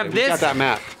 we don't. We need have it. this. We got that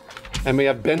map, and we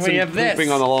have Benson We have this.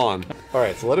 pooping on the lawn. All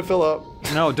right, so let it fill up.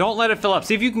 No, don't let it fill up.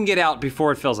 See if you can get out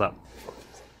before it fills up.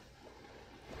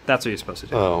 That's what you're supposed to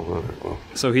do. Oh, all right, well,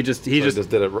 So he just I just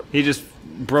did it. he just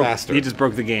broke Faster. he just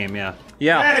broke the game. Yeah.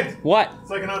 Yeah. Ed! What?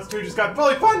 Psychonauts 2 just got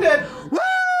fully funded!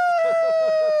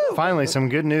 Finally, some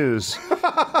good news.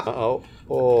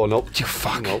 Oh, nope. You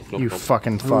fuck. Nope, nope, You nope.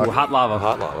 fucking Ooh, fuck. hot lava.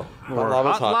 Hot lava. Hot Or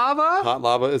lava's hot lava? Hot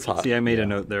lava is hot. See, I made a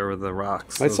note there with the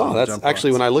rocks. I saw. That's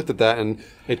actually when I looked at that, and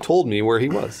it told me where he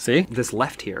was. See this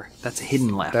left here. That's a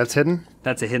hidden left. That's hidden?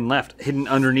 That's a hidden left, hidden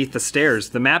underneath the stairs.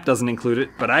 The map doesn't include it,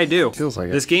 but I do. Feels like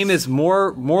it. This game is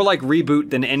more like Reboot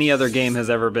than any other game has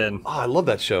ever been. Oh, I love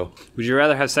that show. Would you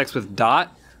rather have sex with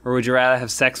Dot, or would you rather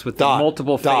have sex with Dot. the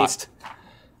multiple faced?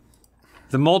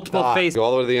 The multiple Dot. faced. Go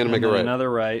all the way to the end and make it then right.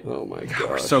 Another right. Oh my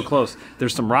gosh. So close.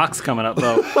 There's some rocks coming up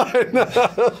though.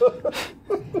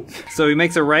 So he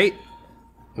makes a right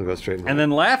We'll go straight. and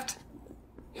then left,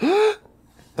 and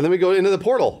then we go into the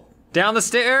portal. down the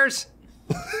stairs.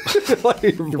 Like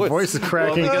your Your voice is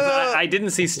cracking. Because I didn't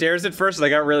see stairs at first, and I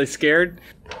got really scared.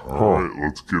 Alright,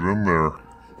 let's get in there.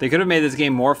 They could have made this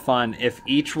game more fun if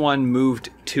each one moved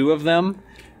two of them,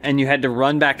 and you had to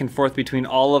run back and forth between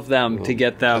all of them to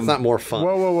get them. That's not more fun.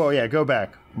 Whoa, whoa, whoa. Yeah, go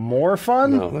back. More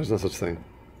fun? No, there's no such thing.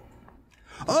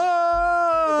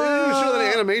 Oh! They didn't even show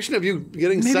the animation of you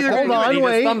getting Maybe sucked they're up. gonna Hold do it. on, He just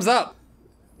wait. thumbs up.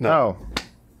 Oh.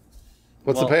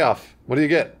 What's Well- the payoff? What do you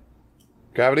get?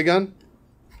 Gravity gun?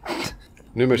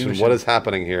 New mission. What is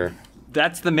happening here?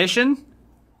 That's the mission.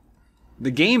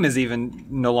 The game is even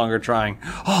no longer trying.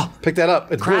 Oh, Pick that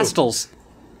up. It's blue. crystals.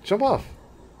 Jump off.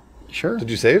 Sure. Did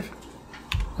you save?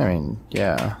 I mean,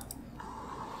 yeah.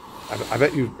 I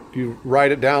bet you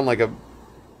ride it down like a,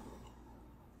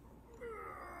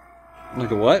 Look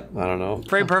at what? I don't know.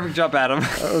 Very perfect jump, Adam.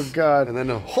 Oh, God. And then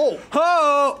a hole.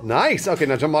 Oh! Nice. Okay,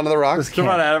 now jump onto the rocks. Come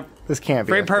on, Adam. This can't be.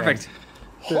 Very a thing. perfect.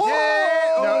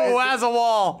 Oh, as a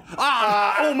wall.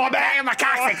 Oh, my back, my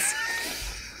coccyx.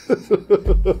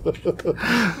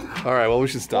 All right, well, we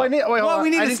should stop. Wait, hold Well, on. we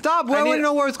need I to stop. We don't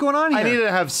know what's going on here. I need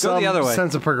to have some the other way.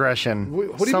 sense of progression.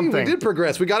 What do you Something. mean we did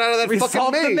progress? We got out of that We fucking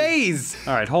solved maze. the maze.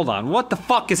 All right, hold on. What the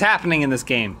fuck is happening in this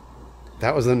game?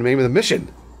 That was the name of the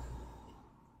mission.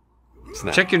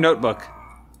 Snap. Check your notebook.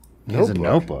 It's a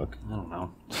notebook. I don't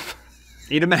know.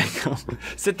 Eat a mango.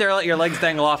 Sit there, let your legs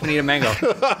dangle off, and eat a mango.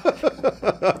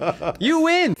 You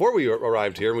win. Before we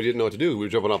arrived here and we didn't know what to do, we were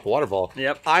jumping off the waterfall.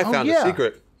 Yep. I found yeah. a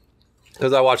secret.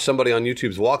 Because I watched somebody on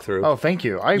YouTube's walkthrough. Oh, thank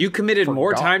you. You committed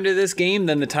more forgot. time to this game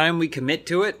than the time we commit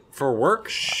to it for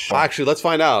work? Actually, let's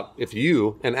find out if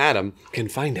you and Adam can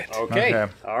find it. Okay.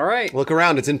 Okay. All right. Look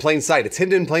around. It's in plain sight. It's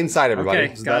hidden in plain sight, everybody.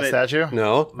 Okay. Is Got that it. statue?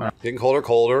 No. Getting colder,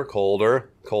 colder, colder,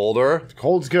 colder,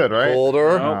 Cold's good, right?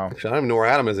 colder. No. Actually, I don't even know where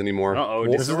Adam is anymore. Uh-oh.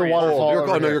 This is the disorient. waterfall. You're over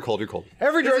cold. No, here. you're cold. You're cold.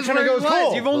 Every This is direction where I go it is was.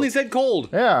 cold. You've only said cold.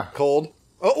 Yeah. Cold.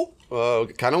 Oh,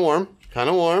 kind of warm. Kind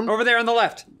of warm. Over there on the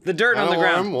left. The dirt on Kinda the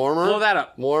ground. Warmer. Blow that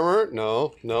up. Warmer.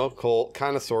 No. Cold.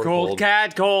 Kind of sort of Cold, cold.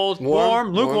 cat, cold, Warm,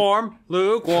 warm, lukewarm,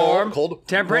 lukewarm, Cold,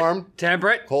 temperate, warm,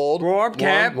 temperate, cold, warm,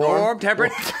 cat, warm. warm,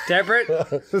 temperate, temperate.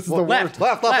 This is the Left,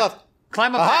 Left.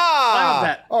 Climb up that. Aha! Climb up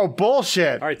that. Oh,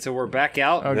 bullshit. All right, so we're back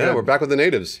out. Okay. Yeah, we're back with the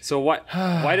natives. So what?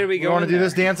 Why did we You go? want to in do there?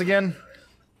 this dance again?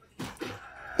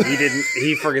 He didn't.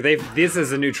 He forgot. This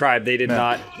is a new tribe. They did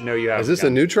not know you have. Is this a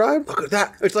new tribe? Look at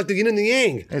that. It's like the yin and the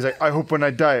yang. He's like, I hope when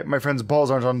I die, my friend's balls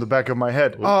aren't on the back of my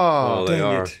head. Oh, they dang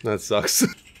are. it. That sucks.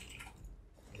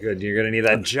 Good. You're gonna need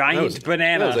that giant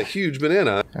banana. That was a huge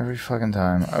banana. Every fucking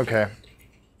time. Okay.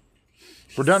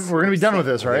 We're done. We're gonna be done with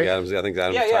this, right? I think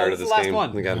Adam's Yeah, tired it's of the this last game. one.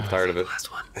 I think Adam's tired of it.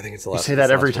 Last one. I think it's the last. say that it's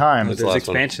the every last time. One. It's the There's last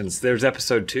one. expansions. There's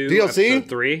episode 2. DLC? Episode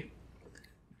 3.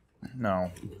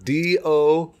 No.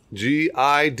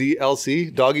 DOGI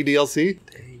DLC. Doggy DLC.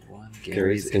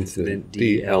 Gary's Incident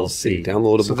DLC. DLC.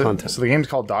 Downloadable content. So the game's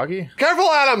called Doggy? Careful,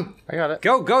 Adam! I got it.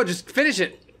 Go. Just finish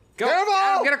it. Go. Careful!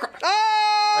 Adam, get across.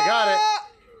 Ah! I got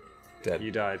it. Dead.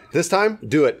 You died. This time,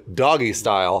 do it doggy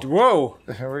style. Whoa.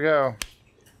 Here we go.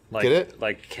 Like, Get it?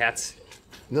 Like cats.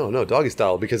 No, doggy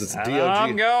style because it's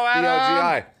Adam, go, Adam.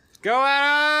 DOGI. Go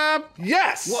Adam.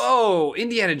 Yes! Whoa,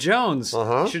 Indiana Jones.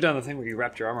 Uh-huh. You should have done the thing where you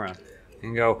wrapped your arm around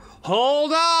and go,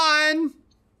 hold on.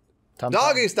 Tum-tum.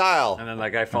 Doggy style. And then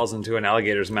that guy falls into an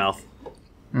alligator's mouth.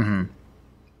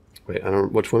 Wait, I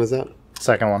don't. Which one is that?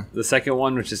 Second one. The second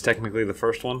one, which is technically the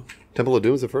first one. Temple of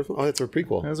Doom is the first one. Oh, it's a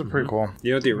prequel. It was a prequel.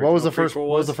 You know what the original What was the first? prequel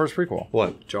What was the first prequel?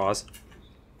 What? Jaws.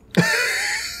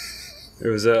 It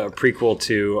was a prequel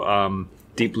to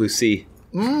Deep Blue Sea.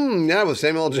 Yeah, with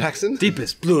Samuel L. Jackson.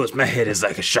 Deepest, bluest, my head is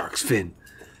like a shark's fin.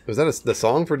 Was that the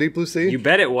song for Deep Blue Sea? You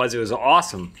bet it was. It was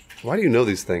awesome. Why do you know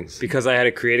these things? Because I had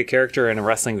to create a character in a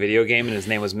wrestling video game, and his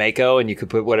name was Mako, and you could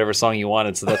put whatever song you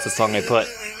wanted, so that's the song I put.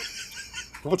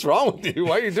 What's wrong with you?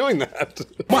 Why are you doing that?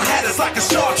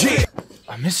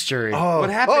 A mystery. What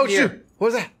happened Oh, here? shoot. What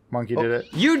was that? Monkey did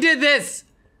it. You did this!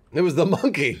 It was the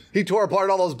monkey. He tore apart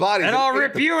all those bodies. And I'll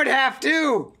rip you in half,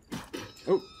 too!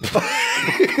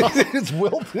 It's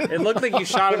wilted. It looked like you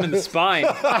shot him in the spine.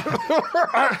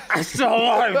 I'm still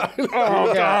alive!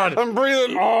 Oh, God! I'm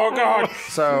breathing. Oh, God!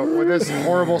 So when this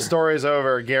horrible story's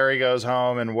over, Gary goes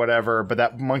home and whatever, but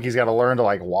that monkey's got to learn to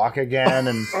like walk again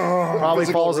and probably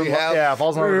falls in rehab.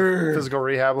 falls in love with a physical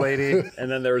rehab lady. And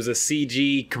then there was a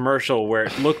CG commercial where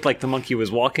it looked like the monkey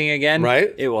was walking again.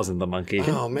 Right. It wasn't the monkey.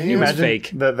 Oh, man. Can you It was imagine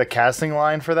fake. the casting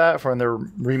line for that, for when they're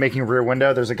remaking Rear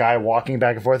Window? There's a guy walking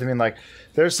back and forth and being like,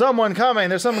 "There's someone coming,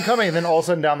 there's someone coming," and then all of a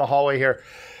sudden down the hallway here,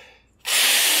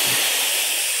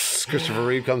 Christopher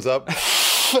Reeve comes up.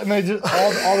 and they just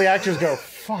all the actors go,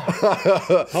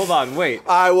 "Fuck." Hold on, wait.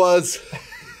 I was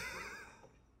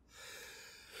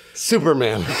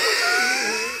Superman.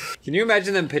 Can you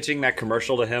imagine them pitching that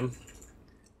commercial to him?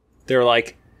 They're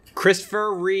like,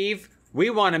 Christopher Reeve, we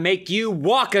want to make you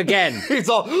walk again He's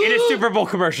all. in a Super Bowl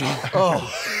commercial. Oh.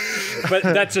 But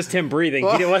that's just him breathing.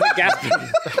 He wasn't gasping.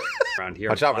 Around here.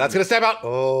 Watch out! That's gonna stab out.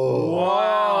 Oh.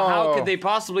 Wow, how could they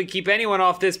possibly keep anyone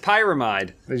off this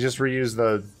pyramid? They just reused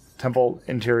the temple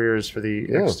interiors for the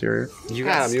exterior. You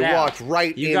got Adam, you stabbed. walked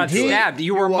right You got into it. stabbed.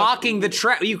 You were mocking the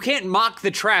trap. You can't mock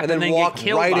the trap and then get walk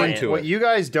killed right by into it. it. What you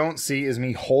guys don't see is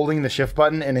me holding the shift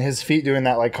button and his feet doing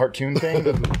that like cartoon thing.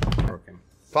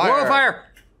 Fire! Whoa, fire!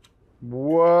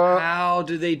 What? How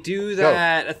do they do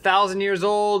that? 1,000 years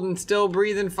old and still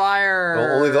breathing fire.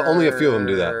 Well, only a few of them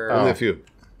do that. Only a few.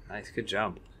 Nice, good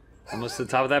jump. Almost to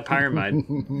the top of that pyramid.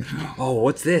 Oh,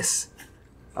 what's this?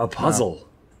 A puzzle.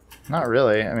 Not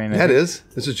really. I mean, That is.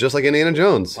 This is just like Indiana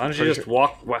Jones. Why don't you just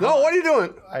walk? No, what are you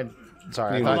doing?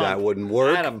 Sorry. You I knew thought, that wouldn't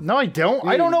work. Adam, no, I don't.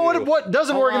 I don't know knew. what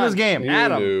doesn't work in this game. You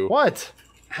Adam. knew. What?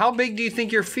 how big do you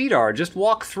think your feet are? Just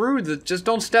walk through the. Just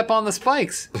don't step on the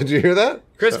spikes, Did you hear that?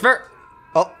 Christopher.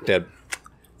 Oh, dead.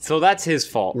 So that's his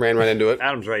fault. Ran right into it.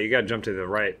 Adam's right. You gotta jump to the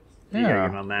right. You Yeah. gotta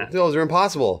get on that. Those are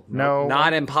impossible. No.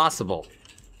 Not impossible.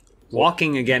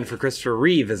 Walking again for Christopher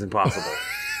Reeve is impossible.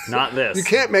 Not this. You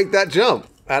can't make that jump.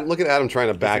 Look at Adam trying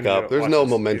to back gonna do up. it. There's Watch no this.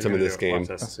 He's momentum in gonna this do it. game. Watch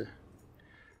this.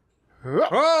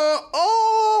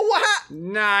 Oh, what?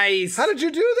 Nice. How did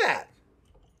you do that?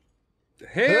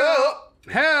 Help!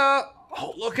 Help!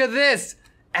 Oh, look at this.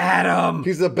 Adam.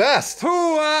 He's the best.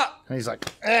 And he's like,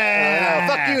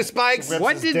 Fuck you, Spikes. Rips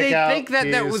What his did dick they out, think that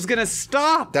fuse. was gonna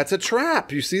stop? That's a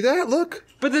trap. You see that? Look.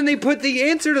 But then they put the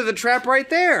answer to the trap right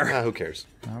there. Who cares?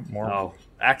 More. Oh,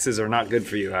 axes are not good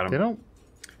for you, Adam. They don't.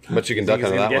 But you can duck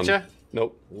Think under it's that gonna one. get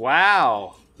Nope.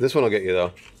 Wow. This one will get you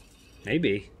though.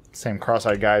 Maybe. Same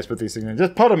cross-eyed guys put these things in.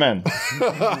 Just put them in.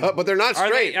 But they're not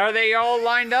straight. Are they all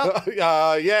lined up?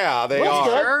 Yeah, they are.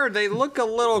 Sure, they look a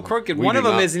little crooked. One do of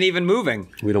them not. isn't even moving.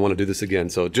 We don't want to do this again,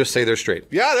 so just say they're straight.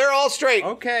 Yeah, they're all straight.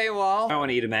 Okay, well, I want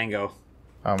to eat a mango.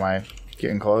 Oh, am I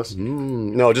getting close?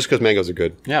 No, just because mangoes are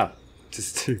good. Yeah,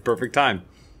 just perfect time.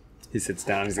 He sits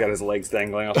down. He's got his legs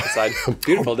dangling off the side.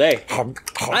 Beautiful day.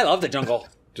 I love the jungle.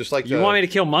 Just like You want me to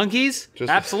kill monkeys?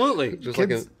 Absolutely. Just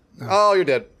like oh, you're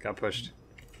dead. Got pushed.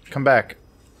 Come back.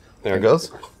 There it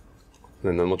goes.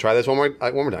 And then we'll try this one more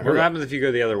time. What happens if you go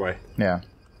the other way? Yeah.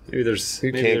 Maybe there's.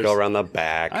 You can't go around the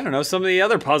back. I don't know. Some of the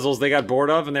other puzzles they got bored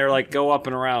of, and they're like, go up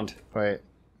and around. Wait.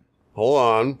 Hold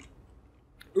on.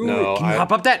 Ooh, No, can you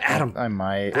hop up that? Adam. I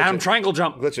might. Adam, triangle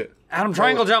jump. Glitch it. Adam,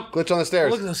 triangle jump. Glitch on the stairs.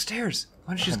 Look at those stairs.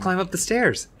 Why don't you just climb up the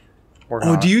stairs? Or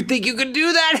Oh, not. do you think you could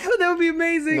do that? That would be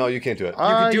amazing. No, you can't do it. You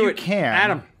can do you it. can.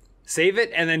 Adam, save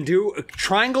it and then do a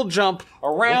triangle jump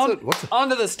around What's a-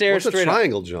 onto the stairs What's a straight up.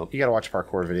 triangle jump? You gotta watch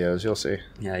parkour videos. You'll see.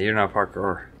 Yeah, you're not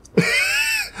parkour.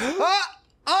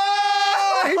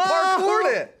 Oh, he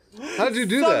parkoured it. How did you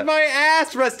do Suck that? my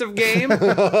ass, rest of game.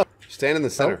 Stand in the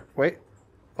center. Wait.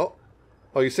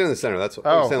 Oh, you stand in the center. That's what.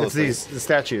 Oh, stand on it's those these. The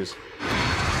statues.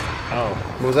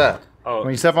 What was that? Oh,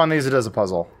 When you step on these, it does a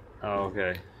puzzle.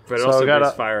 okay. But it So also I gotta-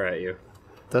 breathes fire at you.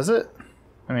 Does it?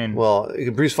 I mean, Well, it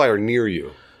can breeze fire near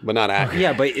you, but not at you.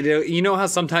 Yeah, but you know how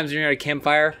sometimes you're at a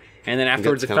campfire and then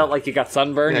afterwards it kinda- felt like you got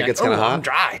sunburned? Yeah, it You're gets like, kinda "Oh, hot." I'm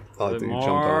dry. Oh, I A bit think you jumped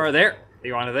more on. there.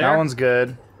 You want it there? that one's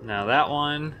good. Now that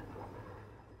one.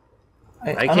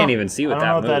 I can't even see what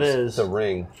that moves. It's a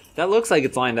ring. That looks like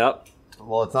it's lined up.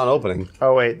 Well, it's not opening.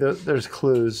 Oh wait, there's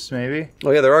clues maybe.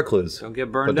 Oh yeah, there are clues. Don't get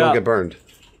But burned don't up. get burned.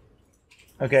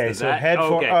 Okay, Is so that- head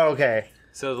for. okay. Oh, okay.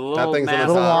 So the That little thing's on the mass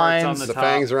Little top. parts on lines, the The top.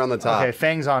 fangs are on the top. Okay,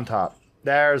 fangs on top.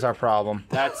 There's our problem.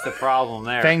 That's the problem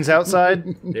there. Fangs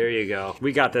outside. There you go.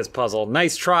 We got this puzzle.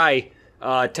 Nice try,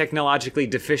 technologically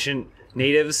deficient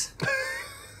natives.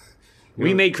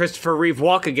 We made Christopher Reeve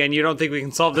walk again. You don't think we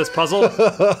can solve this puzzle?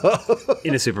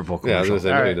 In a Super Bowl Yeah, I was commercial. gonna say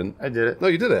no, All you right, didn't. I did it. No,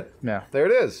 you did it. Yeah. There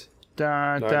it is.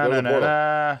 Dun, All dun, right, go to dun, the dun, portal.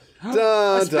 dun.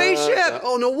 Dun, spaceship! dun.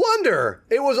 Oh, no wonder.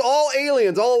 It was all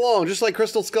aliens all along, just like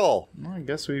Crystal Skull. Well, I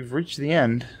guess we've reached the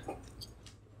end.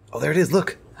 Oh, there it is.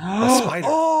 Look. A spider.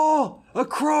 Oh, a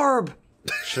crarb.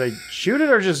 Should I shoot it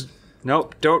or just?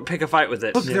 Nope, don't pick a fight with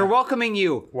it. Look, they're welcoming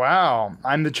you. Wow,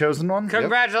 I'm the chosen one.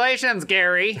 Congratulations,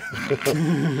 Gary.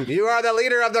 You are the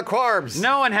leader of the Quarbs.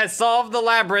 No one has solved the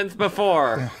labyrinth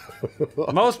before.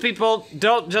 Most people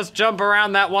don't just jump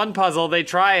around that one puzzle, they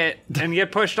try it and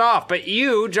get pushed off, but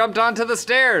you jumped onto the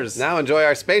stairs. Now enjoy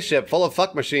our spaceship full of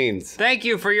fuck machines. Thank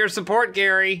you for your support,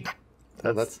 Gary.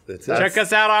 That's it. Check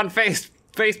us out on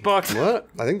Facebook. What?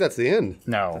 I think that's the end.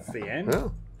 No. The end?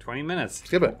 Oh, 20 minutes.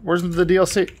 skip it. Where's the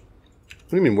DLC? What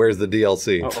do you mean, where's the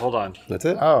DLC? Oh, hold on. That's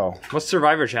it? Oh, What's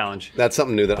Survivor Challenge? That's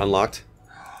something new that unlocked.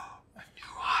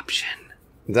 Option.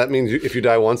 That means if you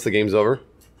die once, the game's over?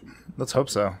 let's hope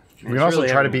so. We can It's also really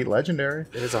try to having- beat Legendary.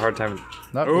 It is a hard time.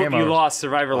 Not Oh, game you over. lost.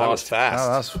 Survivor That was lost. fast.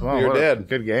 Oh, that's well, You're what a dead.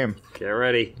 Good game. Get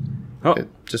ready. Oh, It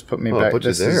just put me Oh, back. put you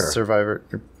This there. is Survivor.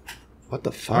 What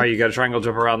the fuck? all right, you got to triangle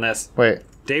jump around this. Wait.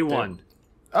 Day one.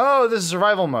 Oh, this is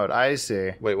survival mode. I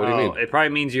see. Wait, what do you mean? It probably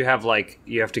means you have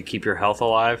you have to keep your health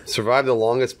alive. Survive the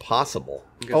longest possible.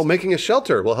 Oh, making a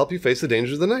shelter will help you face the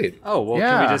dangers of the night. Oh, well, can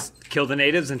Yeah. we just kill the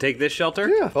natives and take this shelter?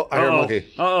 Yeah. Oh, I hear a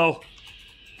monkey. Uh-oh.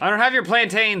 I don't have your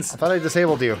plantains. I thought I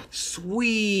disabled you.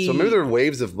 Sweet. So maybe there are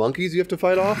waves of monkeys you have to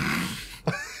fight off?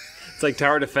 It's like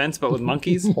tower defense, but with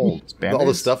monkeys. Hold. All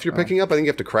the stuff you're picking up, I think you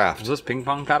have to craft. Is this ping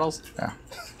pong paddles?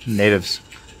 Natives.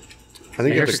 I think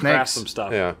you You have have to to craft snakes. some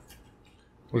stuff. Yeah.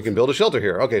 We can build a shelter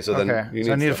here. Okay, so then Okay. you need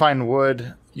So I need to stuff. find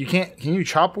wood. You can't. Can you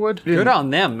chop wood? Good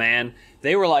on them, man.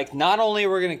 They were like, not only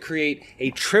are we going to create a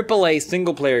AAA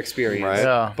single player experience, Right.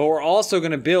 Yeah. but we're also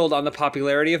going to build on the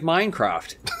popularity of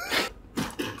Minecraft.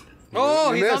 Oh,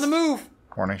 You he's missed. on the move.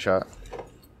 Warning shot.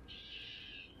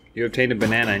 You obtained a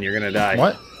banana and you're going to die.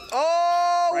 What?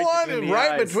 Oh, Right what? between the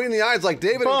Right eyes. between the eyes, like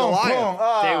David and Boom, Goliath. boom.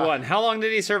 Ah. Day one. How long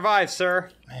did he survive, sir?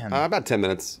 Man, About 10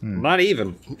 minutes. Not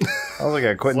even. that was like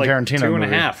a Quentin Like Tarantino 2.5.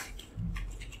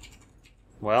 movie.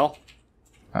 Well,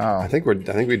 Oh, I think we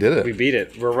did it. we beat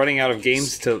it. We're running out of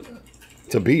games to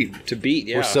to beat. beat.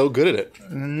 Yeah. We're so good at it.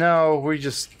 no, we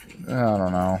just I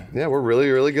don't know. Yeah, we're really,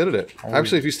 really good at it.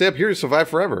 Actually, if you stay up here, you survive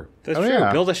forever. That's Oh, true.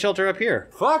 yeah. Build a shelter up here.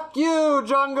 Fuck you,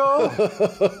 jungle.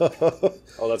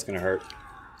 Oh, that's gonna hurt.